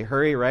probably say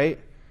hurry, right?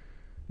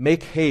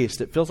 Make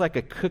haste. It feels like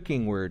a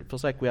cooking word. It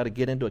feels like we ought to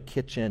get into a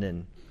kitchen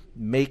and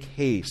make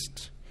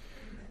haste.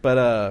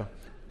 But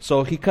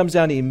so he comes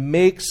down, he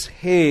makes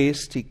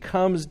haste, he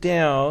comes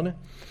down,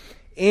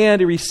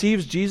 and he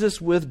receives Jesus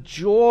with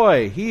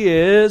joy. He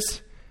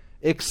is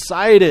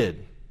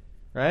excited,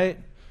 right?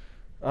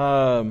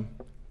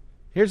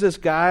 Here's this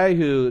guy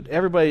who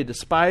everybody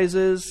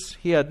despises.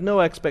 He had no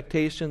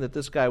expectation that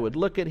this guy would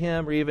look at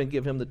him or even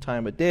give him the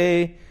time of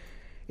day.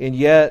 And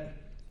yet,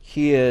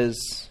 he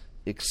is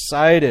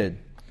excited.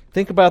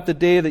 Think about the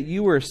day that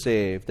you were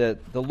saved,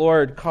 that the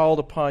Lord called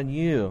upon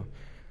you.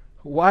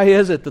 Why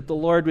is it that the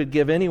Lord would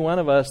give any one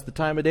of us the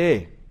time of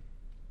day?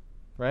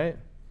 Right?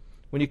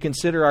 When you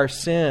consider our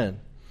sin,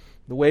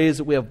 the ways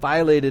that we have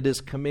violated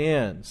His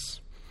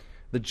commands,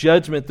 the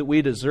judgment that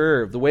we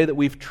deserve, the way that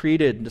we've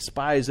treated and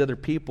despised other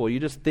people. You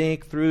just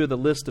think through the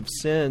list of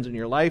sins in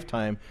your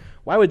lifetime.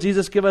 Why would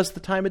Jesus give us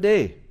the time of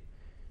day?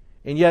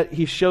 And yet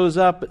He shows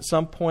up at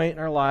some point in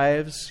our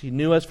lives. He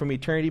knew us from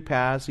eternity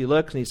past. He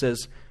looks and He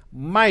says,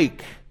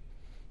 Mike,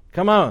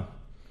 come on.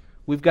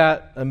 We've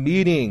got a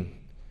meeting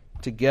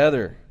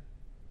together.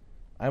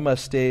 I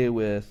must stay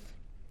with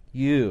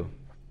you.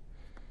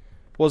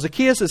 Well,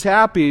 Zacchaeus is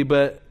happy,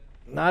 but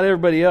not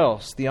everybody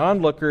else. The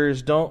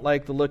onlookers don't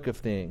like the look of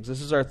things. This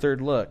is our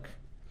third look.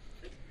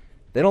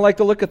 They don't like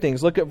the look of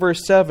things. Look at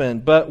verse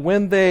 7. But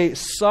when they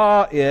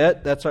saw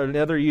it, that's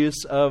another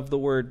use of the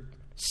word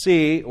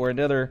see, or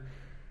another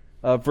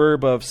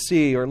verb of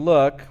see or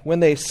look. When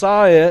they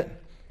saw it,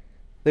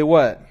 they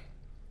what?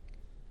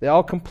 They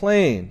all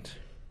complained,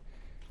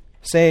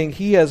 saying,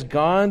 He has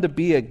gone to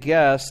be a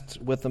guest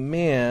with a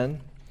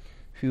man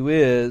who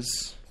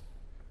is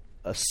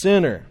a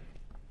sinner.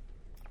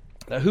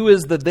 Now, who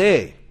is the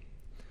they?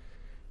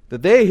 The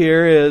they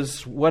here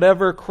is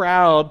whatever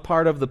crowd,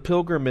 part of the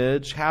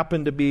pilgrimage,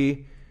 happened to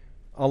be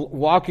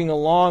walking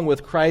along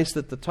with Christ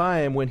at the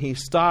time when He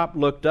stopped,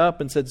 looked up,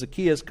 and said,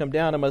 Zacchaeus, come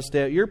down, I must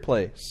stay at your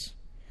place.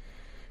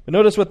 But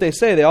notice what they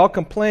say. They all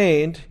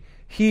complained,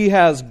 He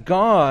has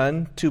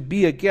gone to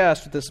be a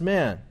guest with this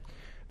man.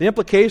 The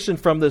implication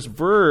from this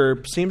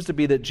verb seems to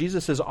be that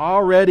Jesus has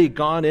already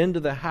gone into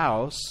the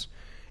house,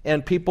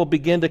 and people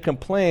begin to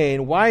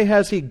complain, why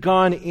has He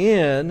gone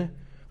in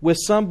with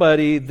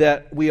somebody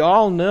that we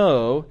all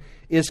know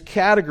is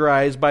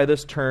categorized by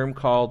this term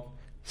called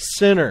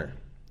sinner?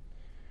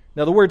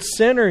 Now, the word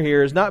sinner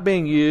here is not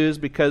being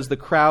used because the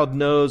crowd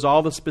knows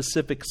all the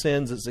specific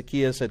sins that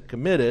Zacchaeus had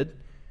committed.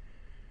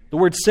 The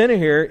word sinner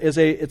here it's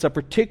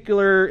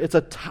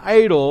a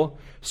title.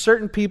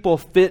 Certain people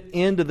fit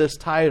into this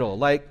title,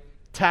 like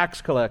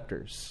tax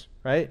collectors,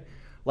 right?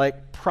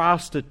 Like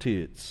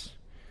prostitutes.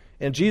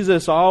 And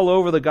Jesus, all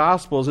over the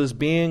Gospels, is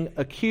being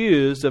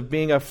accused of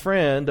being a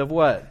friend of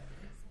what?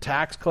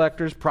 Tax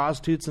collectors,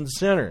 prostitutes, and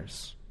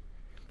sinners.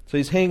 So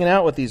He's hanging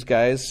out with these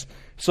guys.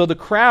 So the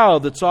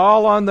crowd that's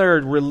all on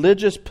their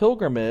religious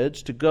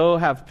pilgrimage to go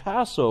have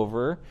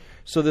Passover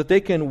so that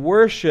they can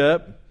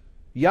worship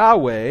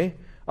Yahweh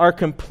are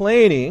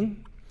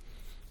complaining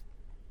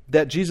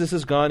that Jesus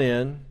has gone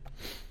in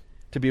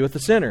to be with the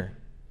sinner.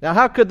 Now,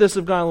 how could this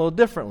have gone a little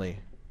differently?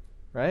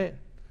 Right?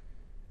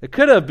 It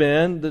could have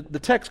been, the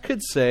text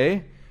could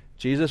say,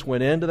 Jesus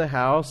went into the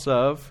house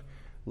of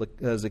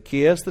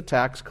Zacchaeus, the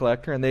tax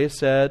collector, and they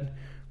said,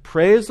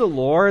 praise the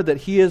Lord that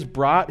He has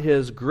brought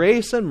His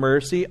grace and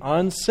mercy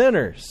on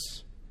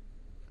sinners.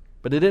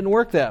 But it didn't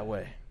work that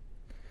way.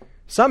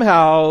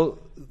 Somehow,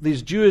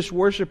 these Jewish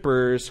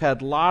worshipers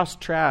had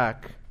lost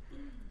track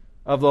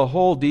of the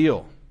whole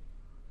deal.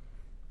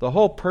 The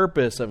whole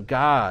purpose of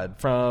God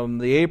from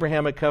the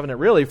Abrahamic covenant,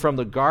 really from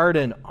the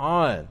garden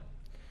on,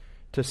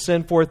 to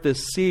send forth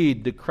this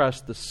seed to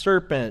crush the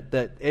serpent,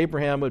 that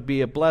Abraham would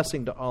be a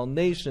blessing to all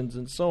nations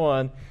and so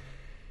on.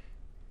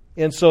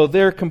 And so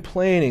they're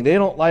complaining. They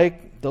don't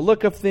like the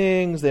look of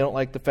things. They don't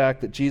like the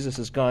fact that Jesus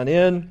has gone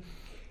in.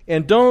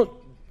 And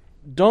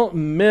don't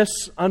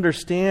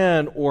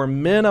misunderstand or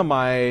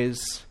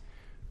minimize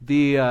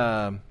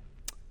the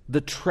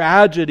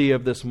tragedy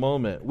of this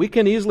moment. We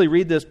can easily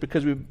read this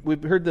because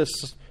we've heard this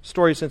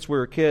story since we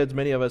were kids,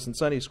 many of us in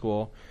Sunday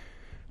school.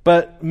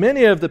 But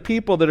many of the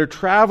people that are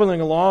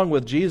traveling along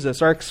with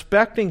Jesus are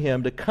expecting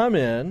him to come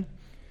in,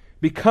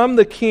 become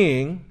the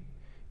king,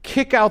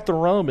 kick out the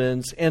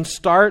Romans, and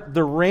start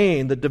the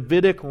reign, the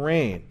Davidic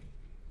reign.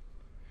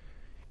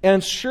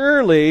 And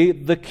surely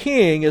the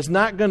king is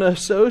not going to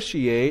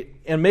associate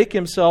and make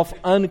himself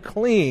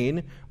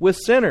unclean with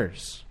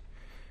sinners.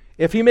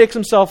 If he makes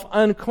himself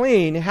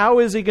unclean, how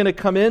is he going to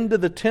come into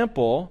the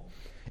temple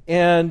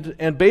and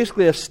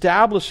basically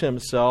establish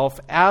himself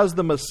as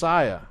the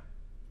Messiah?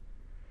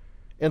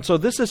 And so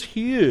this is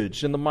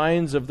huge in the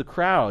minds of the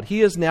crowd. He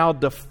has now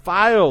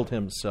defiled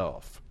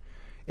himself.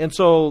 And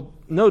so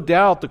no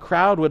doubt the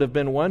crowd would have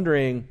been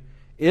wondering,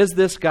 is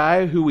this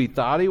guy who we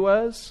thought he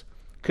was?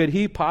 Could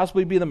he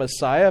possibly be the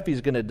Messiah if he's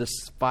going to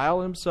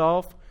defile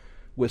himself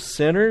with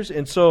sinners?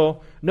 And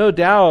so no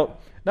doubt,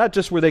 not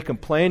just were they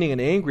complaining and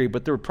angry,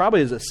 but there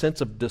probably is a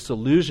sense of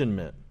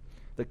disillusionment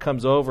that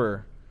comes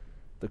over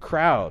the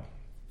crowd.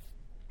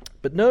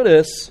 But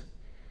notice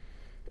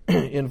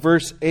in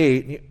verse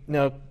 8,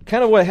 now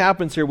kind of what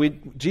happens here,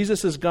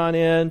 Jesus has gone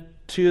in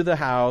to the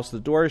house, the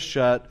door is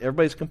shut,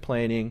 everybody's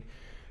complaining.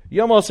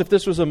 You almost, if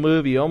this was a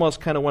movie, you almost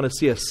kind of want to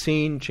see a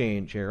scene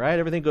change here, right?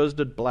 Everything goes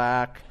to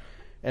black,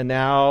 and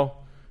now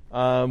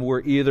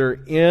we're either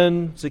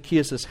in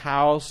Zacchaeus'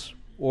 house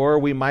or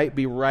we might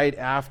be right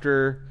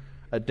after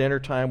a dinner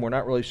time. We're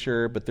not really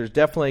sure, but there's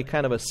definitely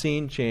kind of a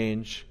scene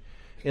change.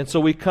 And so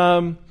we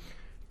come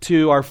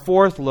to our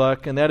fourth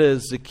look, and that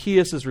is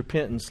Zacchaeus'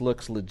 repentance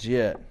looks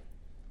legit.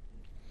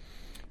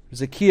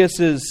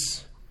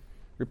 Zacchaeus'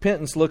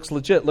 repentance looks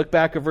legit. Look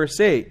back at verse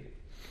 8.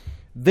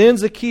 Then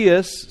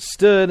Zacchaeus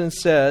stood and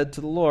said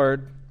to the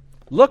Lord,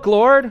 "Look,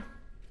 Lord,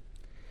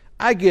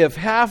 I give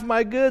half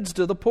my goods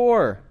to the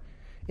poor,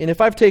 and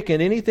if I've taken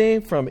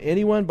anything from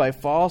anyone by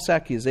false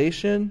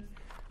accusation,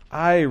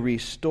 I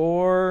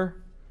restore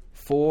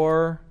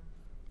fourfold."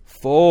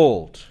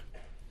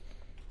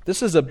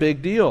 This is a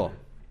big deal.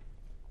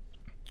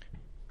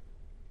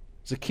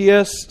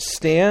 Zacchaeus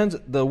stands.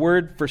 The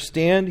word for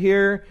stand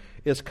here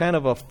is kind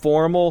of a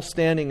formal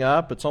standing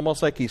up. It's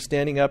almost like he's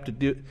standing up to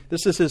do...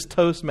 This is his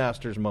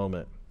Toastmasters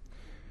moment.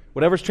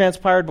 Whatever's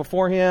transpired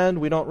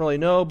beforehand, we don't really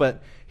know,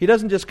 but he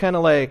doesn't just kind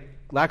of like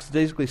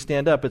lackadaisically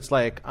stand up. It's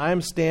like,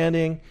 I'm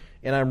standing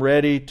and I'm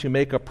ready to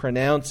make a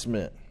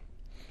pronouncement.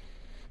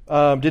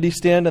 Did he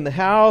stand in the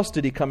house?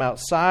 Did he come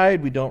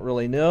outside? We don't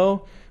really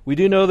know. We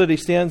do know that he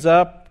stands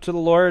up to the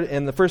Lord,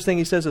 and the first thing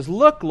he says is,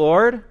 "Look,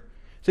 Lord."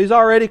 So he's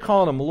already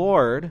calling him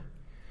Lord.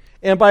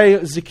 And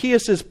by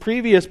Zacchaeus'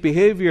 previous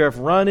behavior of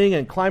running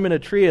and climbing a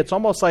tree, it's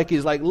almost like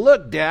he's like,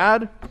 "Look,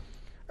 Dad,"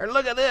 or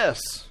 "Look at this."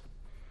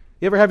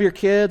 You ever have your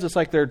kids, it's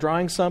like they're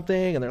drawing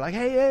something, and they're like,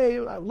 hey,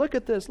 look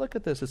at this, look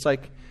at this. It's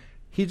like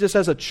he just,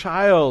 as a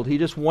child, he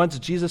just wants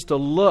Jesus to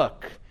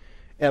look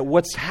at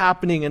what's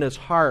happening in his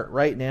heart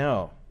right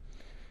now.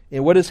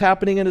 And what is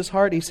happening in his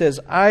heart? He says,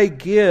 "I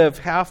give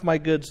half my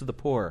goods to the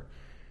poor."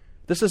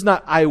 This is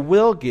not "I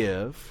will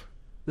give."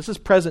 This is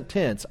present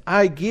tense.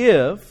 I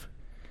give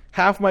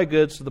half my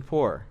goods to the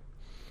poor.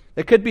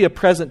 It could be a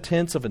present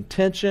tense of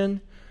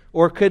intention,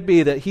 or it could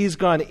be that he's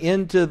gone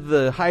into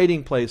the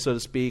hiding place, so to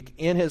speak,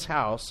 in his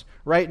house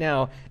right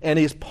now, and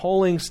he's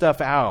pulling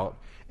stuff out,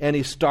 and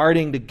he's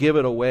starting to give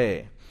it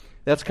away.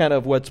 That's kind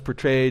of what's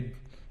portrayed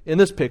in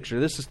this picture.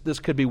 This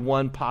could be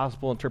one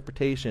possible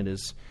interpretation,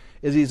 is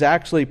he's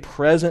actually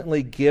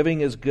presently giving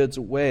his goods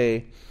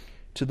away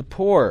to the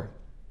poor.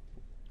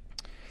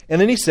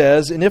 And then he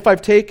says, "And if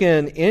I've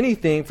taken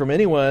anything from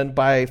anyone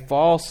by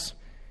false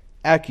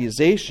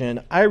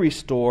accusation, I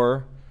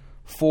restore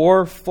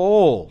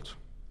fourfold."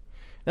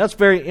 That's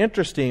very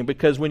interesting,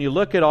 because when you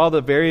look at all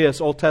the various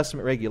Old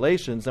Testament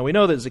regulations, and we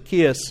know that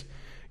Zacchaeus,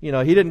 he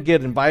didn't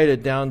get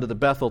invited down to the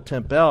Bethel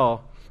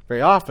Temple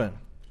very often,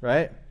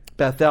 right?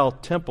 Bethel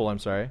Temple, I'm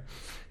sorry.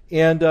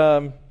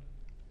 And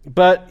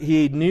but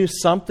he knew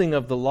something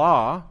of the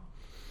law,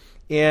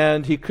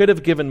 and he could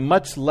have given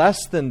much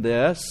less than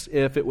this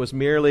if it was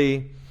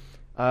merely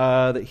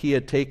that he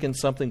had taken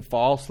something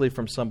falsely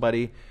from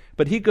somebody.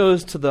 But he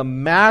goes to the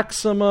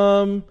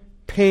maximum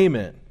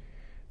payment,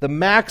 the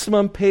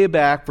maximum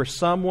payback for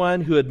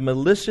someone who had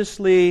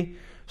maliciously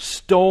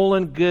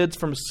stolen goods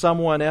from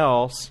someone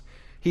else.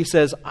 He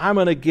says, "I'm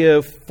going to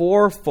give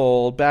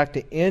fourfold back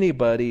to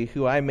anybody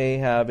who I may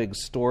have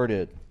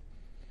extorted."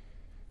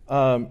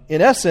 In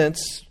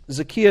essence,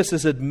 Zacchaeus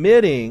is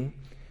admitting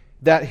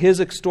that his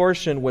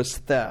extortion was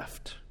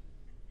theft.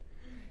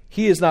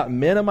 He is not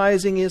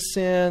minimizing his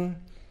sin.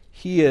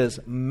 He is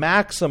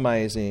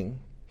maximizing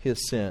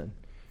his sin.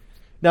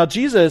 Now,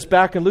 Jesus,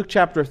 back in Luke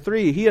chapter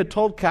 3, he had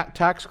told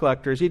tax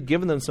collectors, he had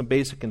given them some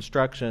basic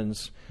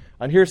instructions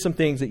on here's some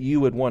things that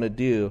you would want to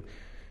do.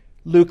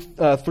 Luke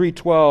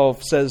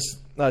 3:12 says,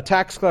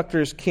 tax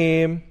collectors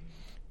came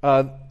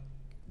to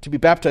be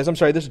baptized. I'm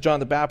sorry, this is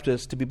John the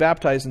Baptist, to be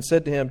baptized, and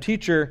said to him,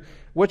 Teacher,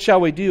 what shall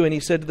we do? And he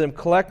said to them,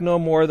 collect no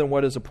more than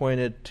what is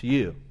appointed to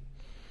you.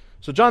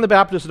 So John the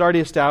Baptist had already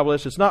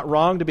established it's not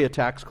wrong to be a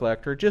tax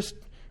collector. Just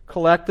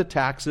collect the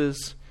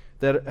taxes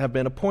that have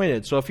been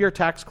appointed. So if you're a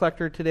tax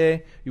collector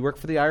today, you work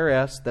for the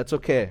IRS, that's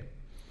okay.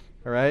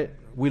 All right?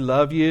 We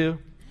love you.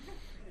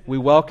 We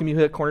welcome you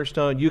at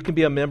Cornerstone. You can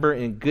be a member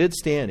in good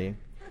standing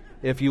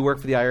if you work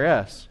for the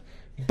IRS.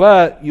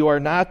 But you are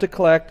not to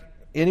collect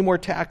any more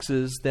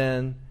taxes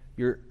than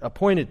you're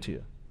appointed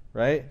to,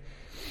 right?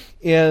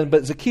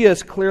 But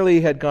Zacchaeus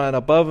clearly had gone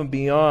above and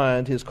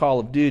beyond his call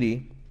of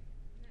duty.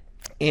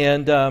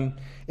 And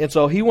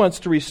so he wants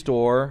to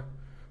restore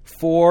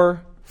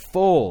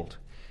fourfold.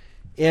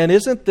 And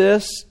isn't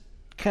this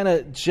kind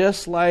of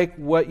just like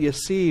what you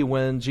see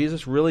when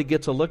Jesus really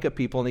gets a look at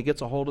people and he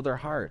gets a hold of their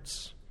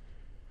hearts?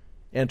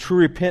 And true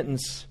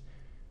repentance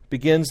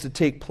begins to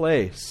take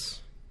place.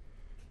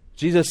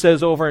 Jesus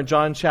says over in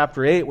John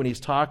chapter 8, when he's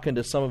talking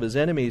to some of his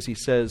enemies, he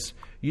says,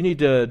 you need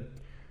to,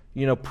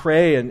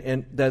 pray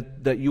and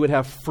that you would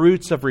have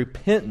fruits of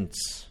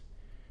repentance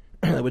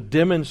that would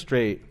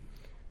demonstrate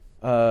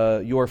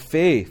your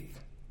faith.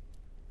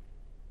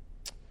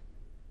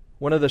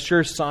 One of the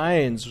sure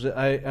signs,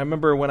 I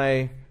remember when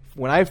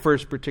I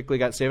first particularly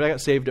got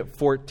saved at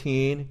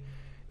 14,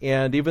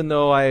 and even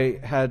though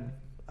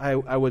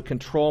I would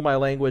control my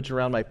language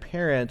around my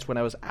parents, when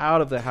I was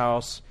out of the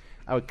house,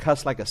 I would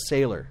cuss like a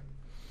sailor,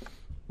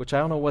 which I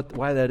don't know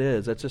why that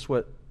is. That's just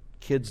what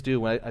kids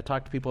do. When I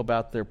talk to people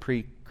about their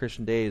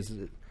pre-Christian days,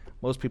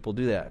 most people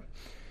do that.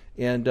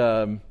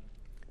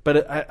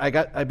 But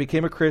I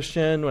became a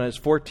Christian when I was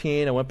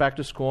 14. I went back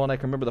to school, and I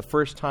can remember the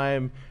first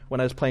time when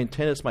I was playing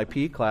tennis, my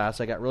PE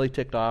class, I got really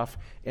ticked off,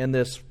 and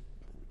this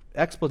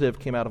expletive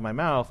came out of my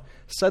mouth.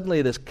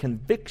 Suddenly, this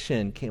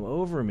conviction came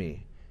over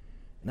me.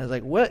 And I was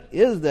like, what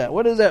is that?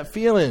 What is that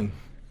feeling?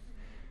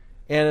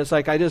 And it's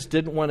like I just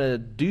didn't want to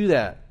do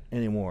that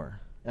anymore.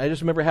 I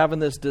just remember having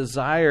this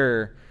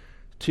desire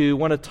to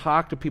want to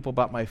talk to people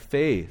about my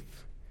faith.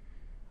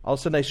 All of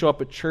a sudden, I show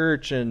up at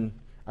church, and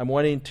I'm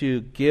wanting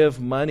to give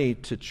money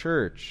to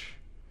church.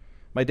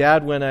 My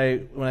dad, when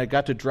I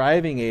got to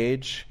driving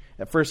age,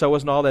 at first I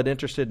wasn't all that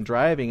interested in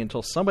driving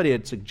until somebody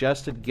had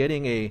suggested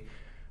getting a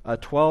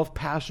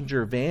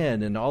 12-passenger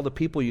van and all the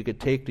people you could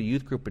take to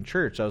youth group and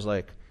church. I was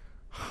like,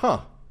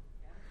 huh.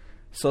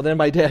 So then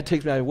my dad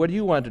takes me, what do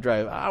you want to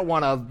drive? I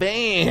want a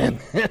van.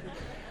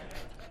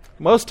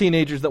 Most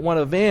teenagers that want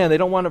a van, they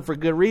don't want it for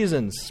good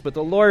reasons. But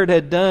the Lord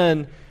had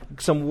done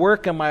some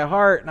work in my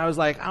heart, and I was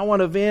like, I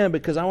want a van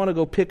because I want to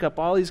go pick up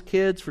all these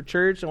kids for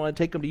church. I want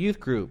to take them to youth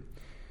group.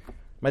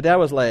 My dad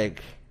was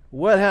like,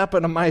 what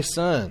happened to my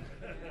son?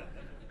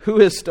 Who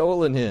has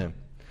stolen him?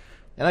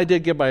 And I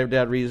did give my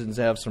dad reasons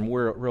to have some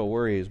real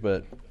worries,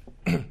 but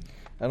I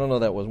don't know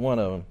that was one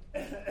of them.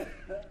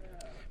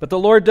 But the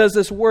Lord does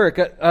this work.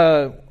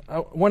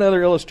 One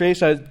other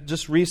illustration,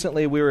 just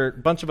recently, a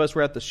bunch of us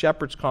were at the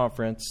Shepherds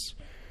Conference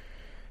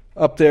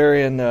up there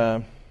in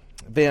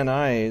Van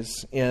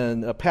Nuys,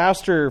 and a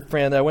pastor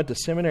friend that I went to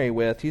seminary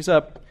with, he's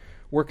up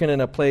working in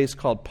a place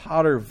called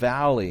Potter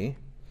Valley,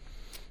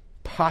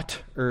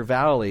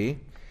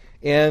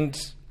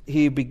 and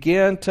he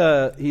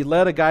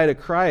led a guy to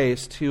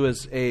Christ who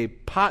was a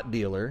pot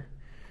dealer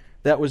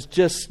that was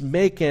just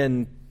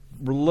making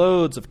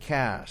loads of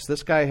cash.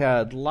 This guy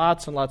had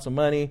lots and lots of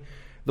money.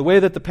 The way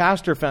that the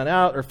pastor found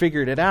out or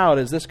figured it out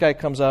is this guy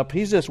comes up,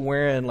 he's just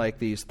wearing like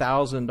these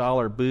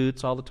 $1,000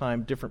 boots all the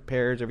time, different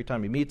pairs every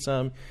time he meets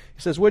them.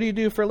 He says, what do you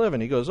do for a living?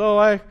 He goes,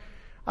 I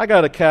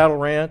got a cattle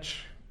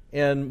ranch.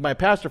 And my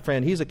pastor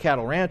friend, he's a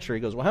cattle rancher.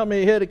 He goes, well, how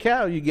many head of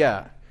cattle you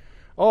got?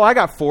 Oh, I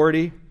got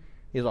 40.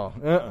 He's all,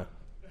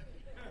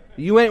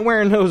 You ain't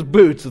wearing those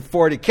boots with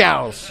 40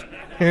 cows.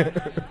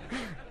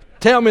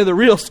 Tell me the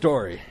real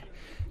story.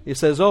 He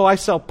says, I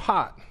sell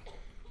pot.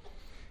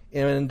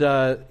 And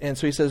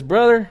so he says,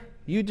 brother,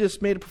 you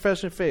just made a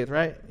profession of faith,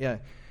 right? Yeah.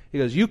 He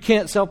goes, you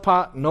can't sell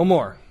pot no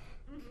more.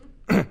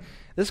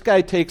 This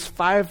guy takes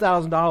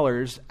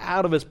 $5,000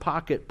 out of his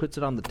pocket, puts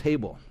it on the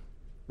table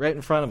right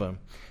in front of him.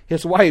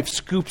 His wife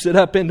scoops it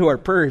up into her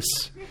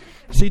purse.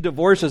 She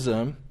divorces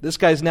him. This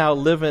guy's now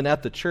living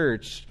at the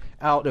church,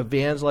 out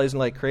evangelizing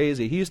like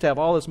crazy. He used to have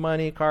all this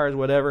money, cars,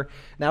 whatever.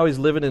 Now he's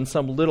living in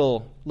some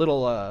little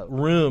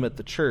room at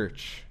the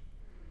church.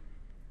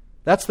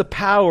 That's the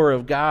power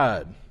of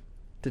God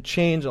to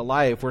change a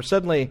life, where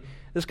suddenly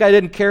this guy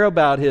didn't care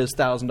about his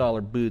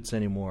 $1,000 boots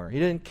anymore. He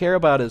didn't care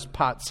about his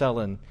pot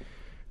selling,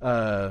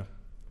 I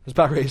was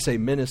about ready to say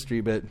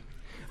ministry, but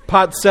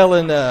pot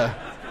selling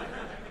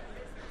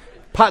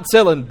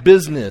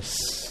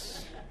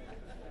business.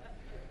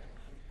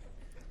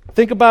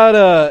 Think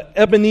about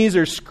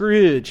Ebenezer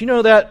Scrooge. You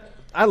know that,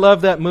 I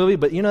love that movie,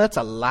 but you know that's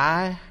a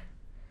lie.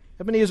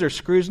 Ebenezer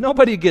Scrooge,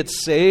 nobody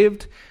gets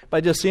saved by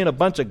just seeing a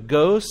bunch of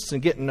ghosts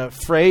and getting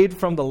afraid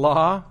from the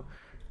law,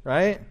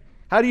 right?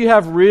 How do you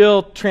have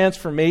real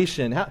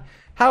transformation?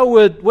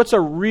 What's a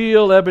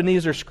real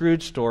Ebenezer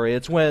Scrooge story?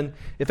 It's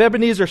if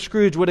Ebenezer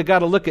Scrooge would have got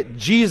to look at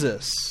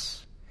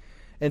Jesus,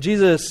 and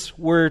Jesus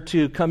were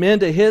to come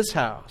into his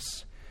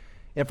house,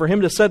 and for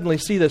him to suddenly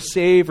see the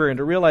Savior and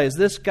to realize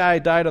this guy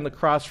died on the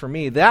cross for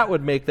me, that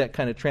would make that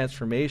kind of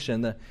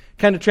transformation. The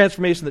kind of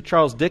transformation that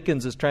Charles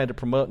Dickens is trying to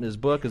promote in his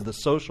book is the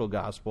social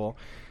gospel,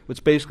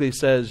 which basically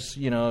says,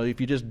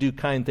 if you just do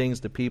kind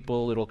things to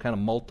people, it'll kind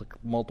of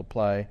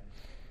multiply.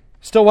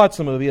 Still watch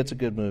the movie. It's a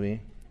good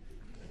movie.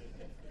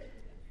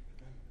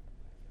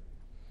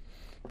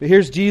 But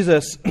here's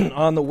Jesus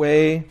on the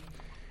way.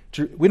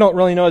 We don't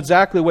really know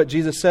exactly what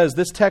Jesus says.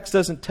 This text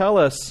doesn't tell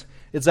us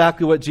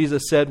exactly what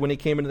Jesus said when he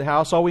came into the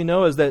house. All we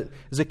know is that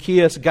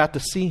Zacchaeus got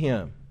to see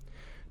him.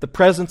 The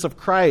presence of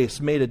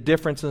Christ made a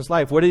difference in his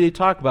life. What did he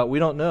talk about? We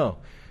don't know.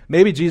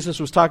 Maybe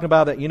Jesus was talking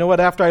about that,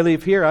 after I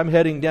leave here, I'm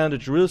heading down to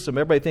Jerusalem.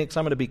 Everybody thinks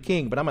I'm going to be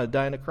king, but I'm going to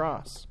die on the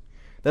cross.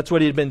 That's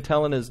what he had been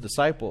telling his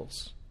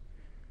disciples.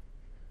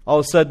 All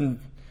of a sudden,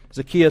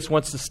 Zacchaeus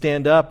wants to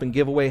stand up and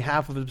give away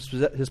half of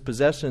his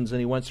possessions, and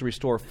he wants to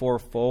restore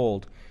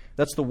fourfold.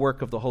 That's the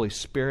work of the Holy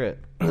Spirit.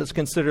 Let's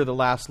consider the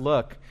last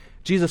look.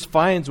 Jesus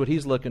finds what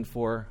he's looking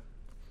for.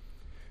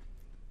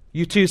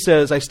 U2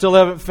 says, I still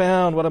haven't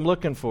found what I'm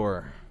looking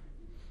for.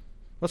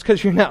 That's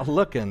because you're not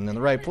looking in the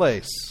right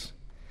place.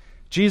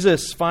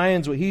 Jesus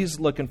finds what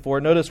he's looking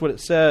for. Notice what it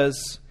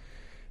says.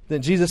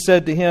 Then Jesus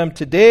said to him,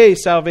 today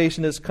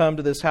salvation has come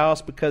to this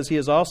house because he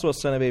is also a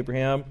son of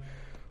Abraham.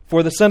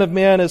 For the Son of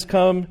Man has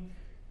come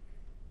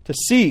to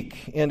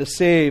seek and to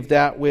save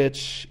that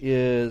which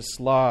is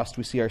lost.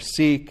 We see our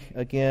seek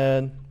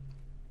again.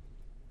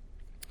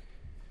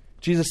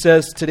 Jesus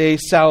says today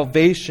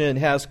salvation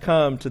has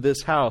come to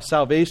this house.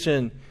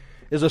 Salvation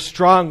is a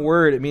strong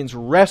word. It means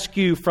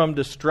rescue from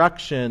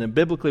destruction. And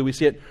biblically we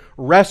see it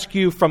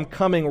rescue from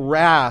coming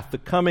wrath, the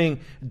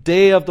coming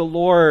day of the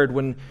Lord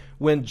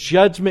when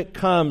judgment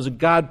comes and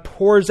God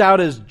pours out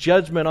his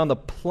judgment on the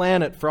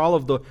planet for all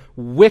of the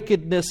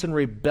wickedness and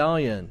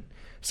rebellion.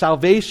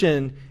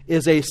 Salvation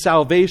is a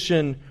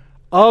salvation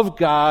of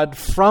God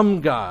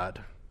from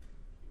God.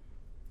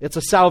 It's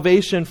a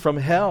salvation from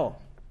hell.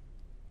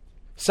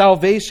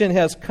 Salvation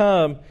has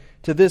come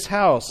to this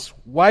house.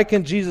 Why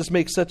can Jesus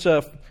make such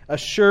a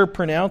sure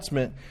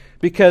pronouncement?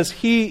 Because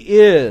he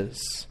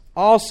is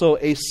also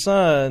a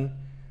son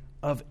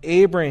of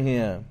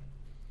Abraham.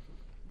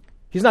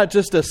 He's not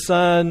just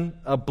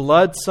a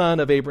blood son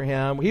of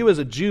Abraham. He was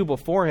a Jew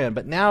beforehand,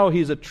 but now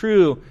he's a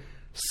true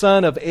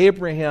son of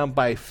Abraham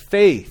by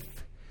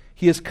faith.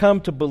 He has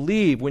come to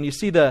believe. When you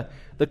see the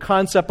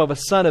concept of a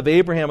son of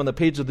Abraham on the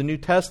page of the New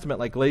Testament,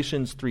 like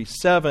Galatians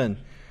 3:7,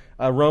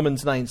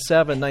 Romans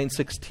 9:7,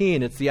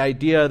 9:16, it's the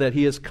idea that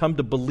he has come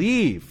to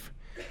believe.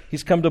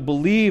 He's come to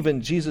believe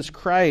in Jesus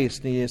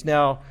Christ. And he is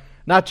now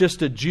not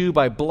just a Jew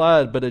by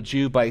blood, but a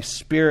Jew by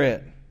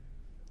spirit.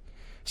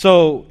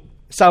 So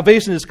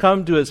salvation has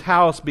come to his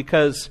house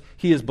because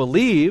he has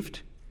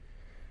believed.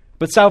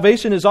 But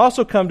salvation has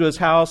also come to his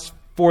house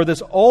for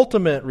this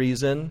ultimate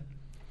reason.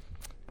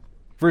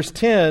 Verse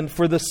 10,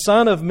 for the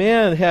Son of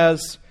Man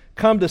has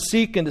come to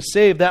seek and to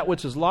save that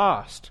which is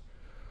lost.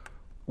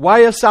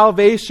 Why has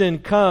salvation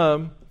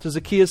come to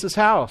Zacchaeus'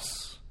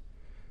 house?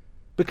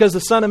 Because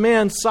the Son of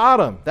Man sought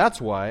him. That's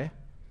why.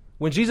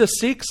 When Jesus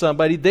seeks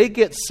somebody, they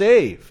get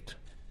saved.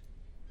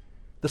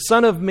 The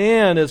Son of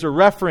Man is a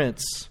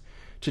reference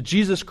to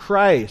Jesus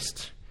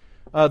Christ.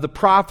 The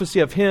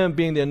prophecy of him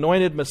being the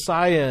anointed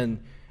Messiah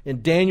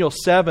in Daniel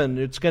 7.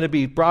 It's going to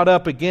be brought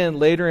up again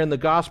later in the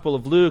Gospel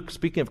of Luke,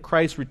 speaking of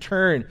Christ's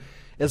return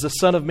as the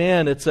Son of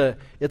Man. It's a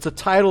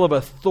title of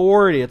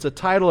authority. It's a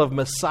title of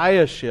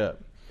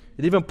messiahship.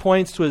 It even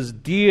points to his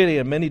deity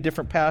in many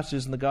different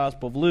passages in the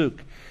Gospel of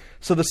Luke.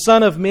 So the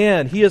Son of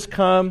Man, he has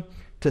come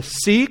to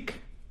seek,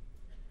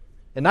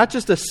 and not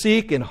just to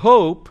seek and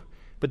hope,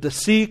 but to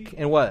seek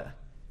and what?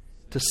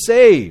 To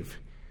save.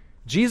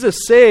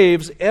 Jesus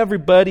saves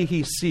everybody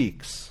he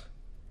seeks.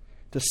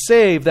 To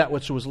save that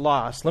which was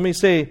lost. Let me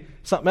say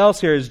something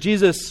else here. Is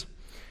Jesus,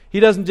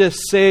 he doesn't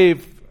just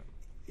save,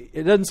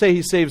 it doesn't say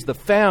he saves the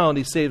found,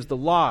 he saves the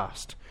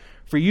lost.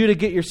 For you to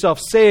get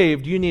yourself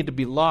saved, you need to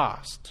be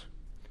lost.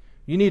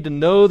 You need to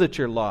know that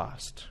you're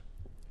lost.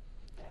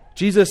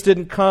 Jesus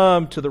didn't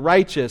come to the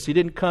righteous. He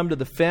didn't come to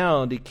the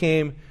found. He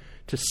came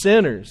to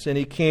sinners, and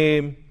he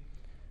came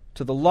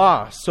to the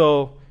lost.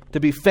 So to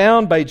be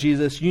found by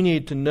Jesus, you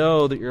need to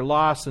know that you're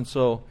lost. And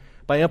so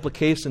by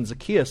implication,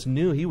 Zacchaeus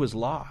knew he was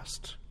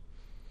lost.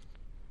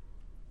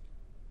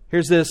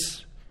 Here's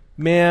this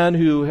man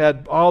who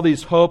had all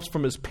these hopes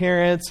from his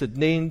parents, had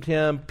named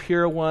him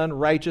pure one,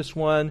 righteous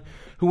one,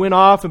 who went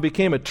off and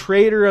became a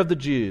traitor of the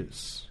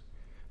Jews.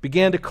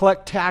 Began to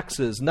collect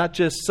taxes, not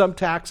just some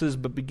taxes,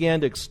 but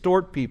began to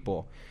extort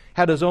people.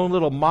 Had his own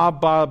little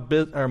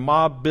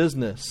mob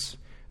business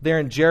there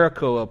in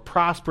Jericho, a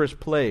prosperous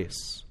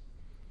place.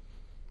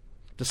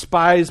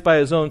 Despised by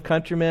his own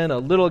countrymen, a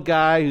little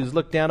guy who's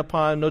looked down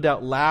upon, no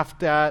doubt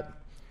laughed at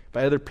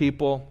by other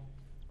people.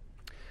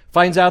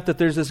 Finds out that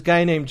there's this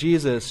guy named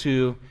Jesus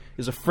who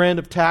is a friend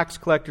of tax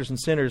collectors and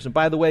sinners. And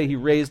by the way, he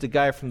raised a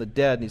guy from the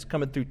dead, and he's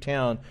coming through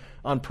town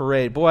on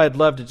parade. Boy, I'd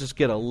love to just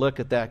get a look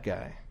at that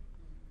guy.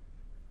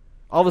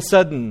 All of a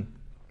sudden,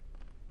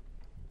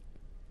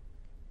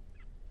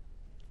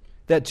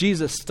 that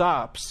Jesus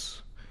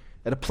stops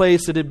at a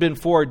place that had been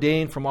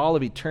foreordained from all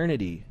of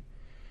eternity.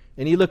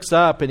 And he looks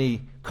up and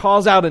he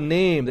calls out a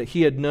name that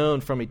he had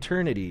known from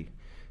eternity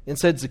and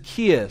said,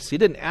 Zacchaeus. He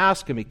didn't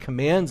ask him, he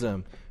commands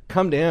him,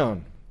 come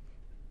down.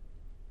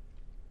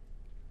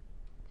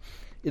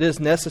 It is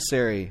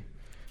necessary.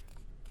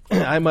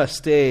 I must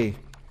stay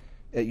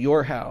at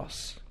your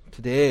house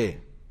today.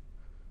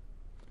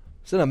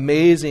 It's an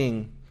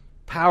amazing,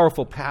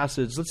 powerful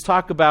passage. Let's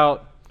talk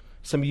about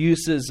some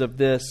uses of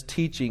this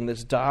teaching,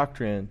 this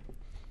doctrine.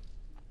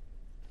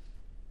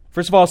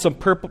 First of all, some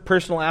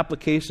personal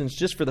applications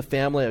just for the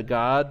family of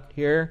God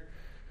here.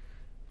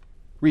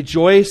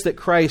 Rejoice that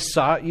Christ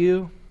sought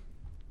you.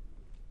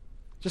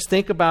 Just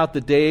think about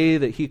the day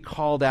that he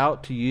called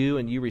out to you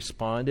and you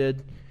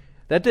responded.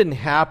 That didn't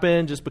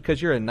happen just because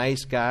you're a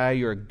nice guy,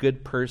 you're a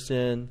good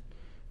person,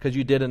 because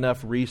you did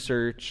enough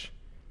research.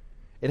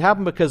 It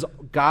happened because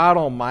God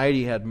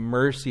Almighty had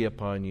mercy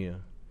upon you.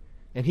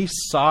 And he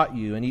sought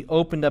you, and he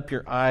opened up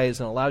your eyes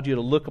and allowed you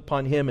to look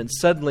upon him, and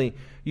suddenly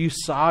you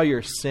saw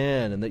your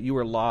sin and that you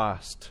were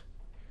lost.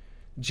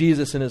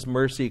 Jesus in his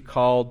mercy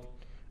called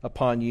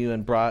upon you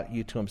and brought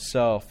you to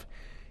himself.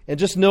 And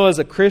just know as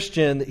a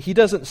Christian that he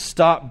doesn't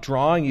stop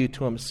drawing you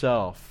to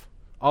himself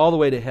all the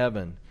way to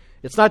heaven.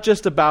 It's not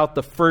just about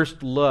the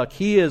first look.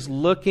 He is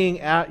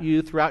looking at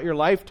you throughout your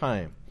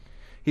lifetime.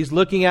 He's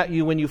looking at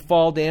you when you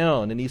fall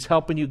down, and he's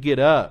helping you get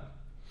up.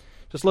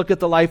 Just look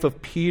at the life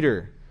of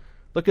Peter.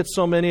 Look at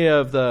so many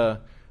of the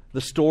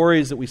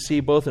stories that we see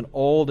both in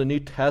Old and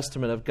New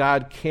Testament of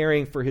God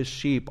caring for his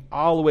sheep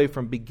all the way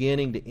from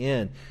beginning to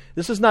end.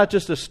 This is not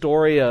just a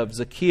story of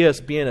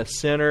Zacchaeus being a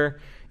sinner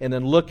and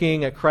then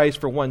looking at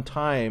Christ for one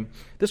time.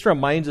 This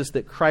reminds us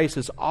that Christ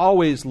is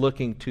always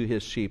looking to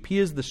his sheep. He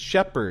is the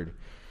shepherd.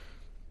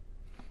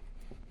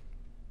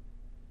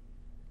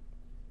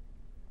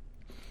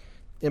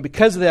 And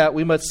because of that,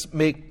 we must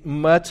make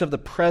much of the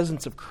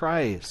presence of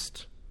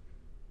Christ.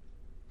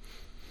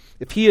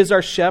 If he is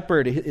our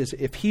shepherd,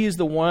 if he is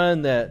the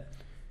one that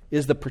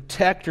is the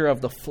protector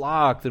of the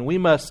flock, then we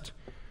must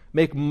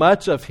make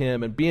much of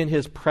him and be in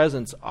his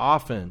presence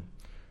often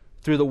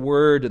through the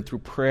word and through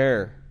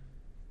prayer.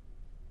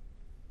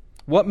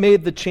 What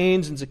made the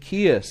change in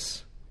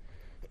Zacchaeus?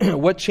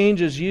 What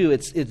changes you?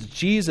 It's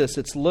Jesus.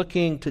 It's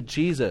looking to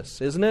Jesus,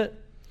 isn't it?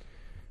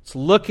 It's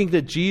looking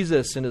to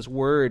Jesus in his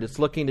word. It's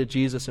looking to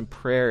Jesus in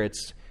prayer.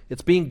 It's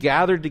being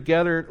gathered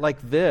together like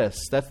this.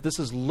 This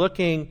is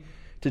looking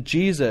to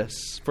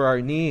Jesus for our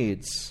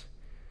needs.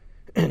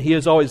 He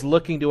is always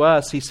looking to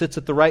us. He sits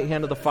at the right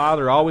hand of the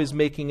Father, always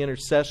making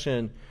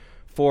intercession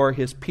for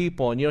his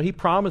people. And he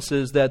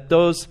promises that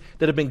those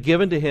that have been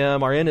given to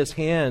him are in his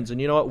hands.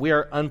 And you know what? We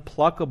are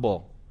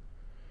unpluckable.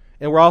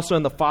 And we're also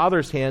in the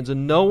Father's hands,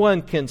 and no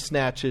one can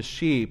snatch his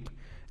sheep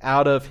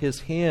out of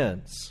his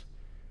hands.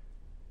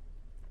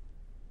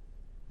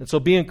 And so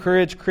be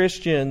encouraged,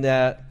 Christian,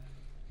 that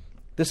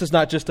this is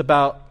not just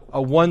about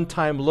a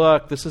one-time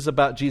look. This is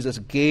about Jesus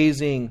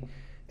gazing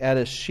at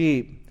his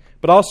sheep.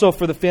 But also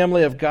for the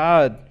family of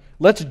God,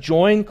 let's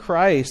join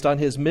Christ on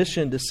his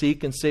mission to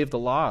seek and save the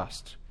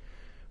lost.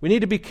 We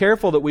need to be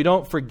careful that we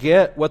don't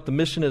forget what the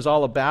mission is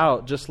all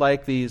about, just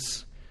like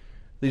these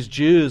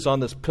Jews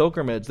on this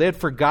pilgrimage. They had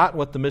forgotten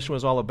what the mission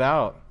was all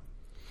about.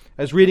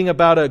 I was reading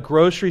about a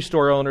grocery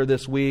store owner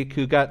this week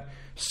who got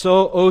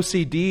so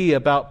OCD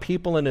about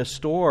people in his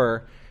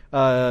store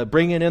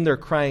bringing in their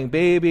crying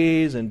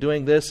babies and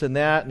doing this and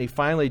that, and he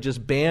finally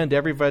just banned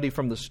everybody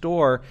from the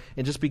store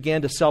and just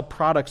began to sell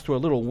products through a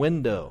little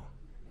window.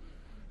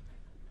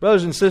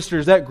 Brothers and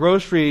sisters, that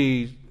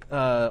grocery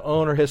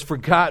owner has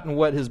forgotten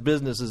what his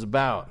business is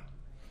about.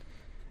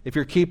 If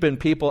you're keeping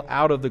people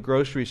out of the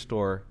grocery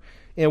store.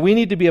 And we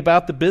need to be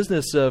about the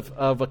business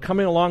of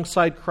coming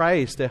alongside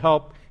Christ to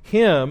help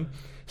him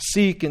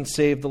seek and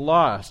save the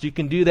lost. You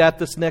can do that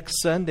this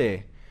next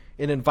Sunday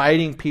in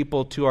inviting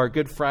people to our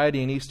Good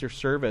Friday and Easter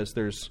service.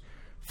 There's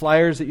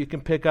flyers that you can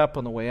pick up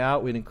on the way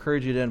out. We'd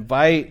encourage you to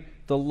invite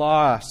the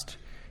lost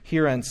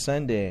here on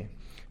Sunday.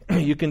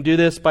 You can do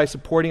this by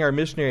supporting our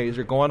missionaries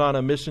or going on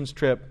a missions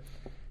trip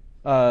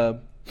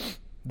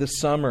this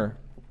summer.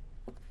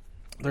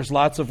 There's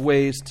lots of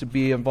ways to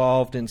be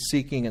involved in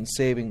seeking and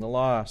saving the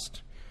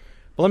lost.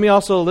 But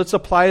let's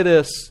apply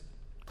this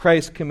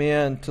Christ's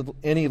command to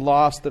any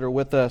lost that are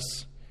with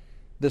us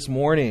this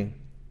morning.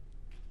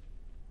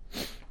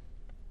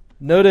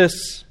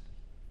 Notice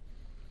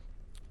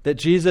that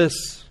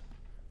Jesus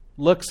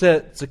looks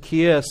at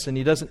Zacchaeus and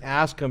he doesn't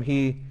ask him,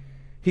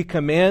 he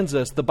commands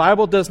us. The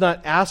Bible does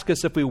not ask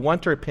us if we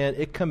want to repent,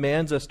 it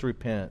commands us to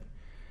repent.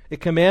 It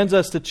commands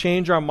us to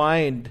change our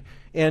mind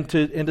and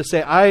to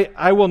say,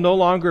 I will no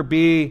longer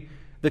be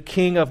the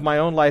king of my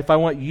own life. I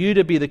want you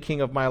to be the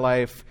king of my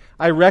life.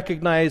 I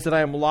recognize that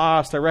I am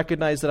lost. I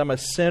recognize that I'm a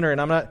sinner, and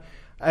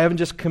I haven't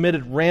just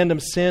committed random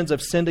sins.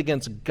 I've sinned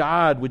against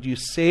God. Would you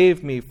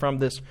save me from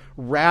this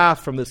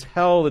wrath, from this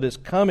hell that is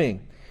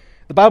coming?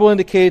 The Bible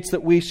indicates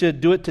that we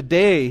should do it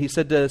today. He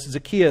said to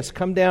Zacchaeus,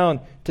 come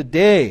down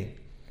today.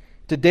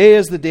 Today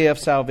is the day of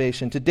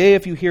salvation. Today,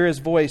 if you hear his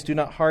voice, do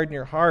not harden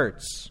your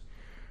hearts.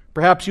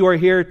 Perhaps you are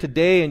here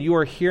today and you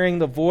are hearing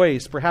the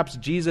voice. Perhaps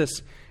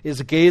Jesus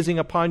is gazing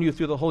upon you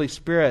through the Holy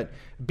Spirit.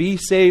 Be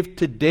saved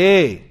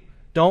today.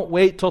 Don't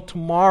wait till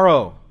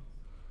tomorrow.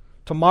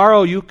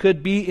 Tomorrow you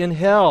could be in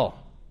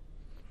hell.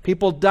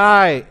 People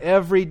die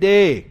every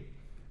day.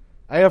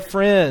 I have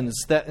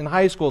friends that in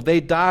high school,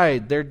 they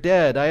died, they're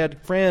dead. I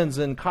had friends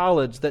in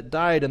college that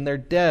died and they're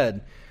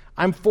dead.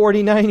 I'm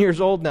 49 years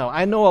old now.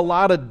 I know a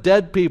lot of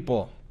dead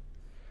people.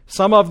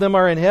 Some of them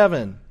are in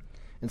heaven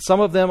and some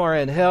of them are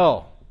in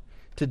hell.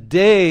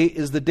 Today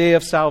is the day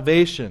of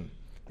salvation.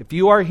 If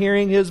you are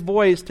hearing his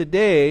voice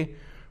today,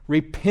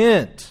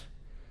 repent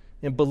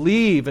and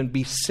believe and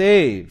be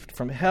saved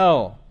from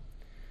hell.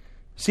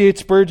 C.H.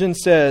 Spurgeon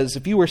says,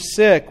 if you were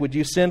sick, would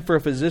you send for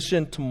a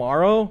physician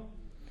tomorrow?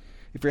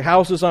 If your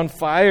house is on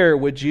fire,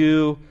 would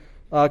you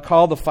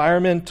call the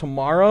firemen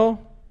tomorrow?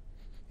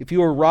 If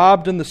you were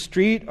robbed in the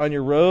street on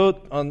your road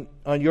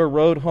on your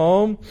road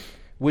home,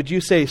 would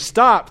you say,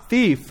 stop,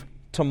 thief,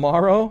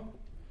 tomorrow?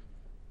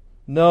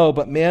 No,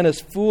 but man is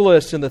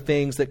foolish in the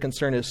things that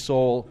concern his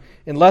soul.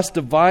 Unless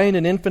divine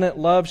and infinite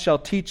love shall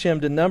teach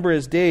him to number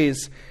his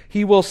days,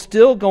 he will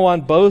still go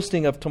on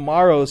boasting of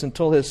tomorrows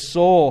until his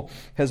soul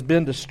has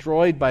been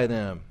destroyed by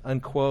them.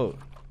 Unquote.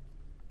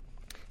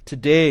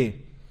 Today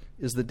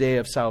is the day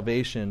of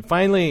salvation.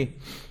 Finally,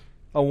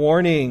 a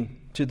warning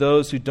to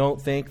those who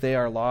don't think they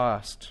are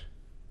lost.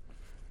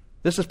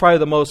 This is probably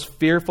the most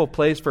fearful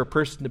place for a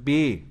person to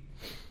be.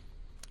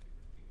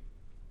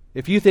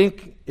 If you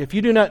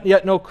do not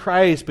yet know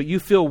Christ, but you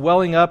feel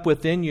welling up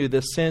within you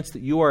this sense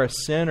that you are a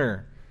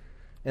sinner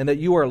and that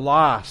you are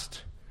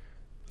lost,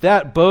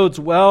 that bodes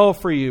well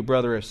for you,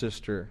 brother or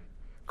sister.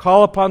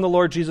 Call upon the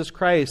Lord Jesus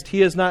Christ.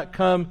 He has not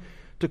come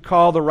to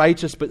call the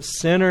righteous, but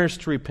sinners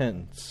to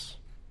repentance.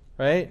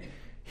 Right?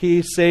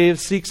 He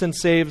seeks and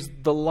saves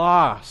the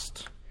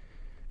lost.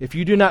 If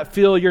you do not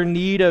feel your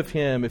need of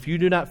him, if you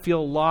do not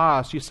feel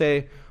lost, you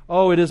say,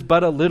 oh, it is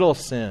but a little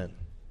sin.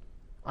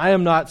 I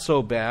am not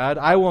so bad.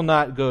 I will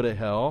not go to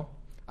hell.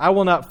 I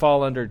will not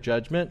fall under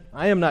judgment.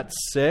 I am not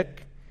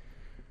sick.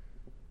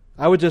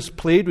 I would just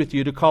plead with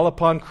you to call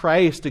upon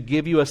Christ to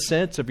give you a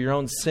sense of your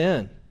own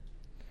sin.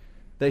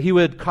 That he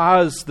would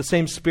cause the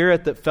same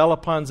spirit that fell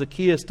upon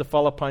Zacchaeus to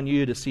fall upon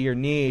you, to see your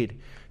need,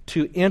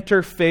 to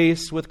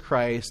interface with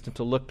Christ and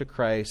to look to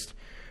Christ.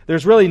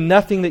 There's really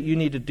nothing that you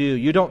need to do.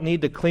 You don't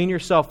need to clean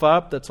yourself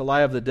up. That's a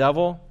lie of the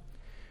devil.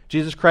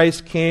 Jesus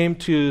Christ came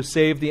to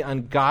save the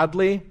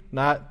ungodly,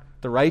 not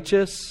the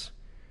righteous.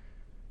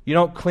 You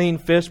don't clean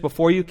fish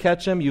before you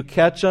catch them. You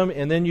catch them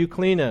and then you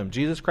clean them.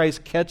 Jesus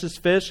Christ catches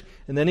fish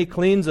and then he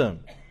cleans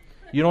them.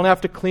 You don't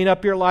have to clean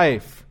up your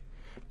life.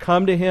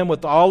 Come to him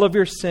with all of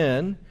your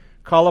sin.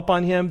 Call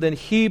upon him. Then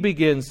he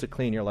begins to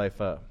clean your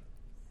life up.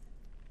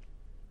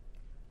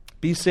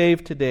 Be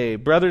saved today.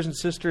 Brothers and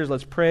sisters,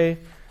 let's pray.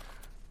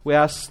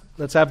 Let's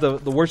have the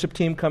worship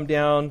team come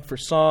down for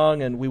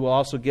song, and we will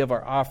also give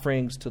our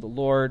offerings to the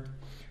Lord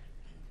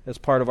as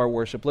part of our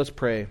worship. Let's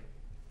pray.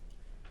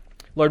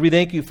 Lord, we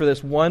thank you for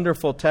this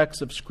wonderful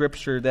text of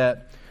Scripture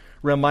that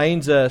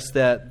reminds us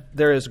that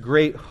there is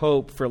great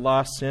hope for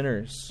lost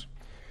sinners.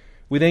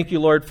 We thank you,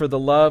 Lord, for the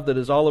love that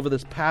is all over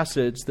this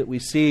passage, that we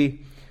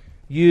see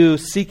you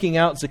seeking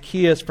out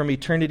Zacchaeus from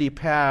eternity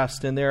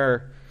past, and there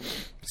are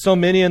so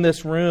many in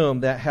this room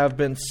that have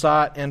been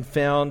sought and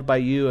found by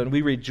you, and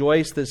we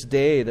rejoice this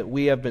day that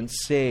we have been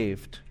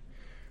saved,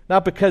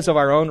 not because of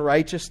our own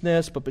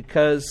righteousness, but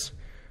because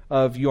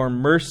of your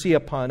mercy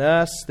upon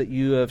us that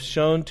you have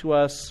shown to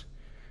us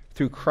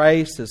through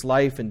Christ, his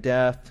life and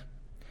death.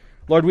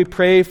 Lord, we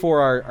pray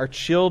for our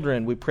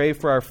children. We pray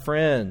for our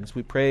friends.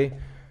 We pray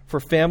for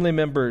family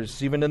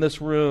members, even in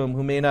this room,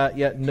 who may not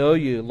yet know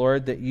you,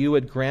 Lord, that you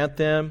would grant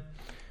them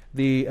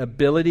the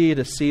ability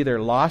to see their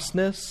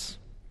lostness.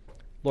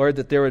 Lord,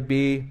 that there would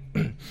be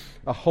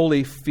a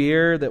holy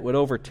fear that would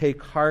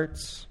overtake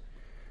hearts.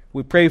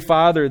 We pray,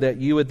 Father, that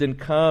you would then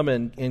come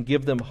and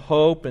give them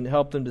hope and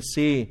help them to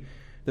see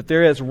that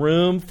there is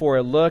room for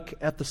a look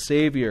at the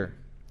Savior.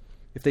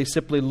 If they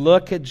simply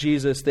look at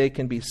Jesus, they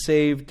can be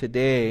saved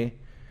today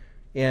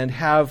and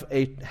have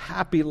a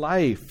happy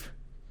life.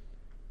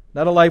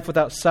 Not a life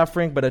without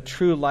suffering, but a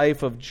true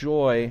life of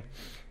joy,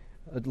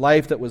 a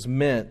life that was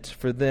meant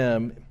for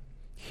them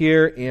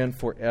here and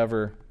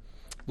forever.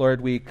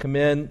 Lord, we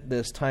commend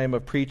this time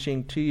of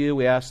preaching to you.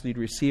 We ask that you'd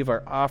receive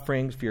our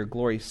offerings for your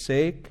glory's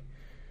sake.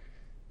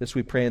 This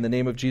we pray in the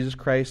name of Jesus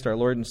Christ, our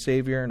Lord and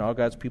Savior, and all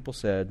God's people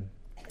said,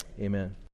 amen.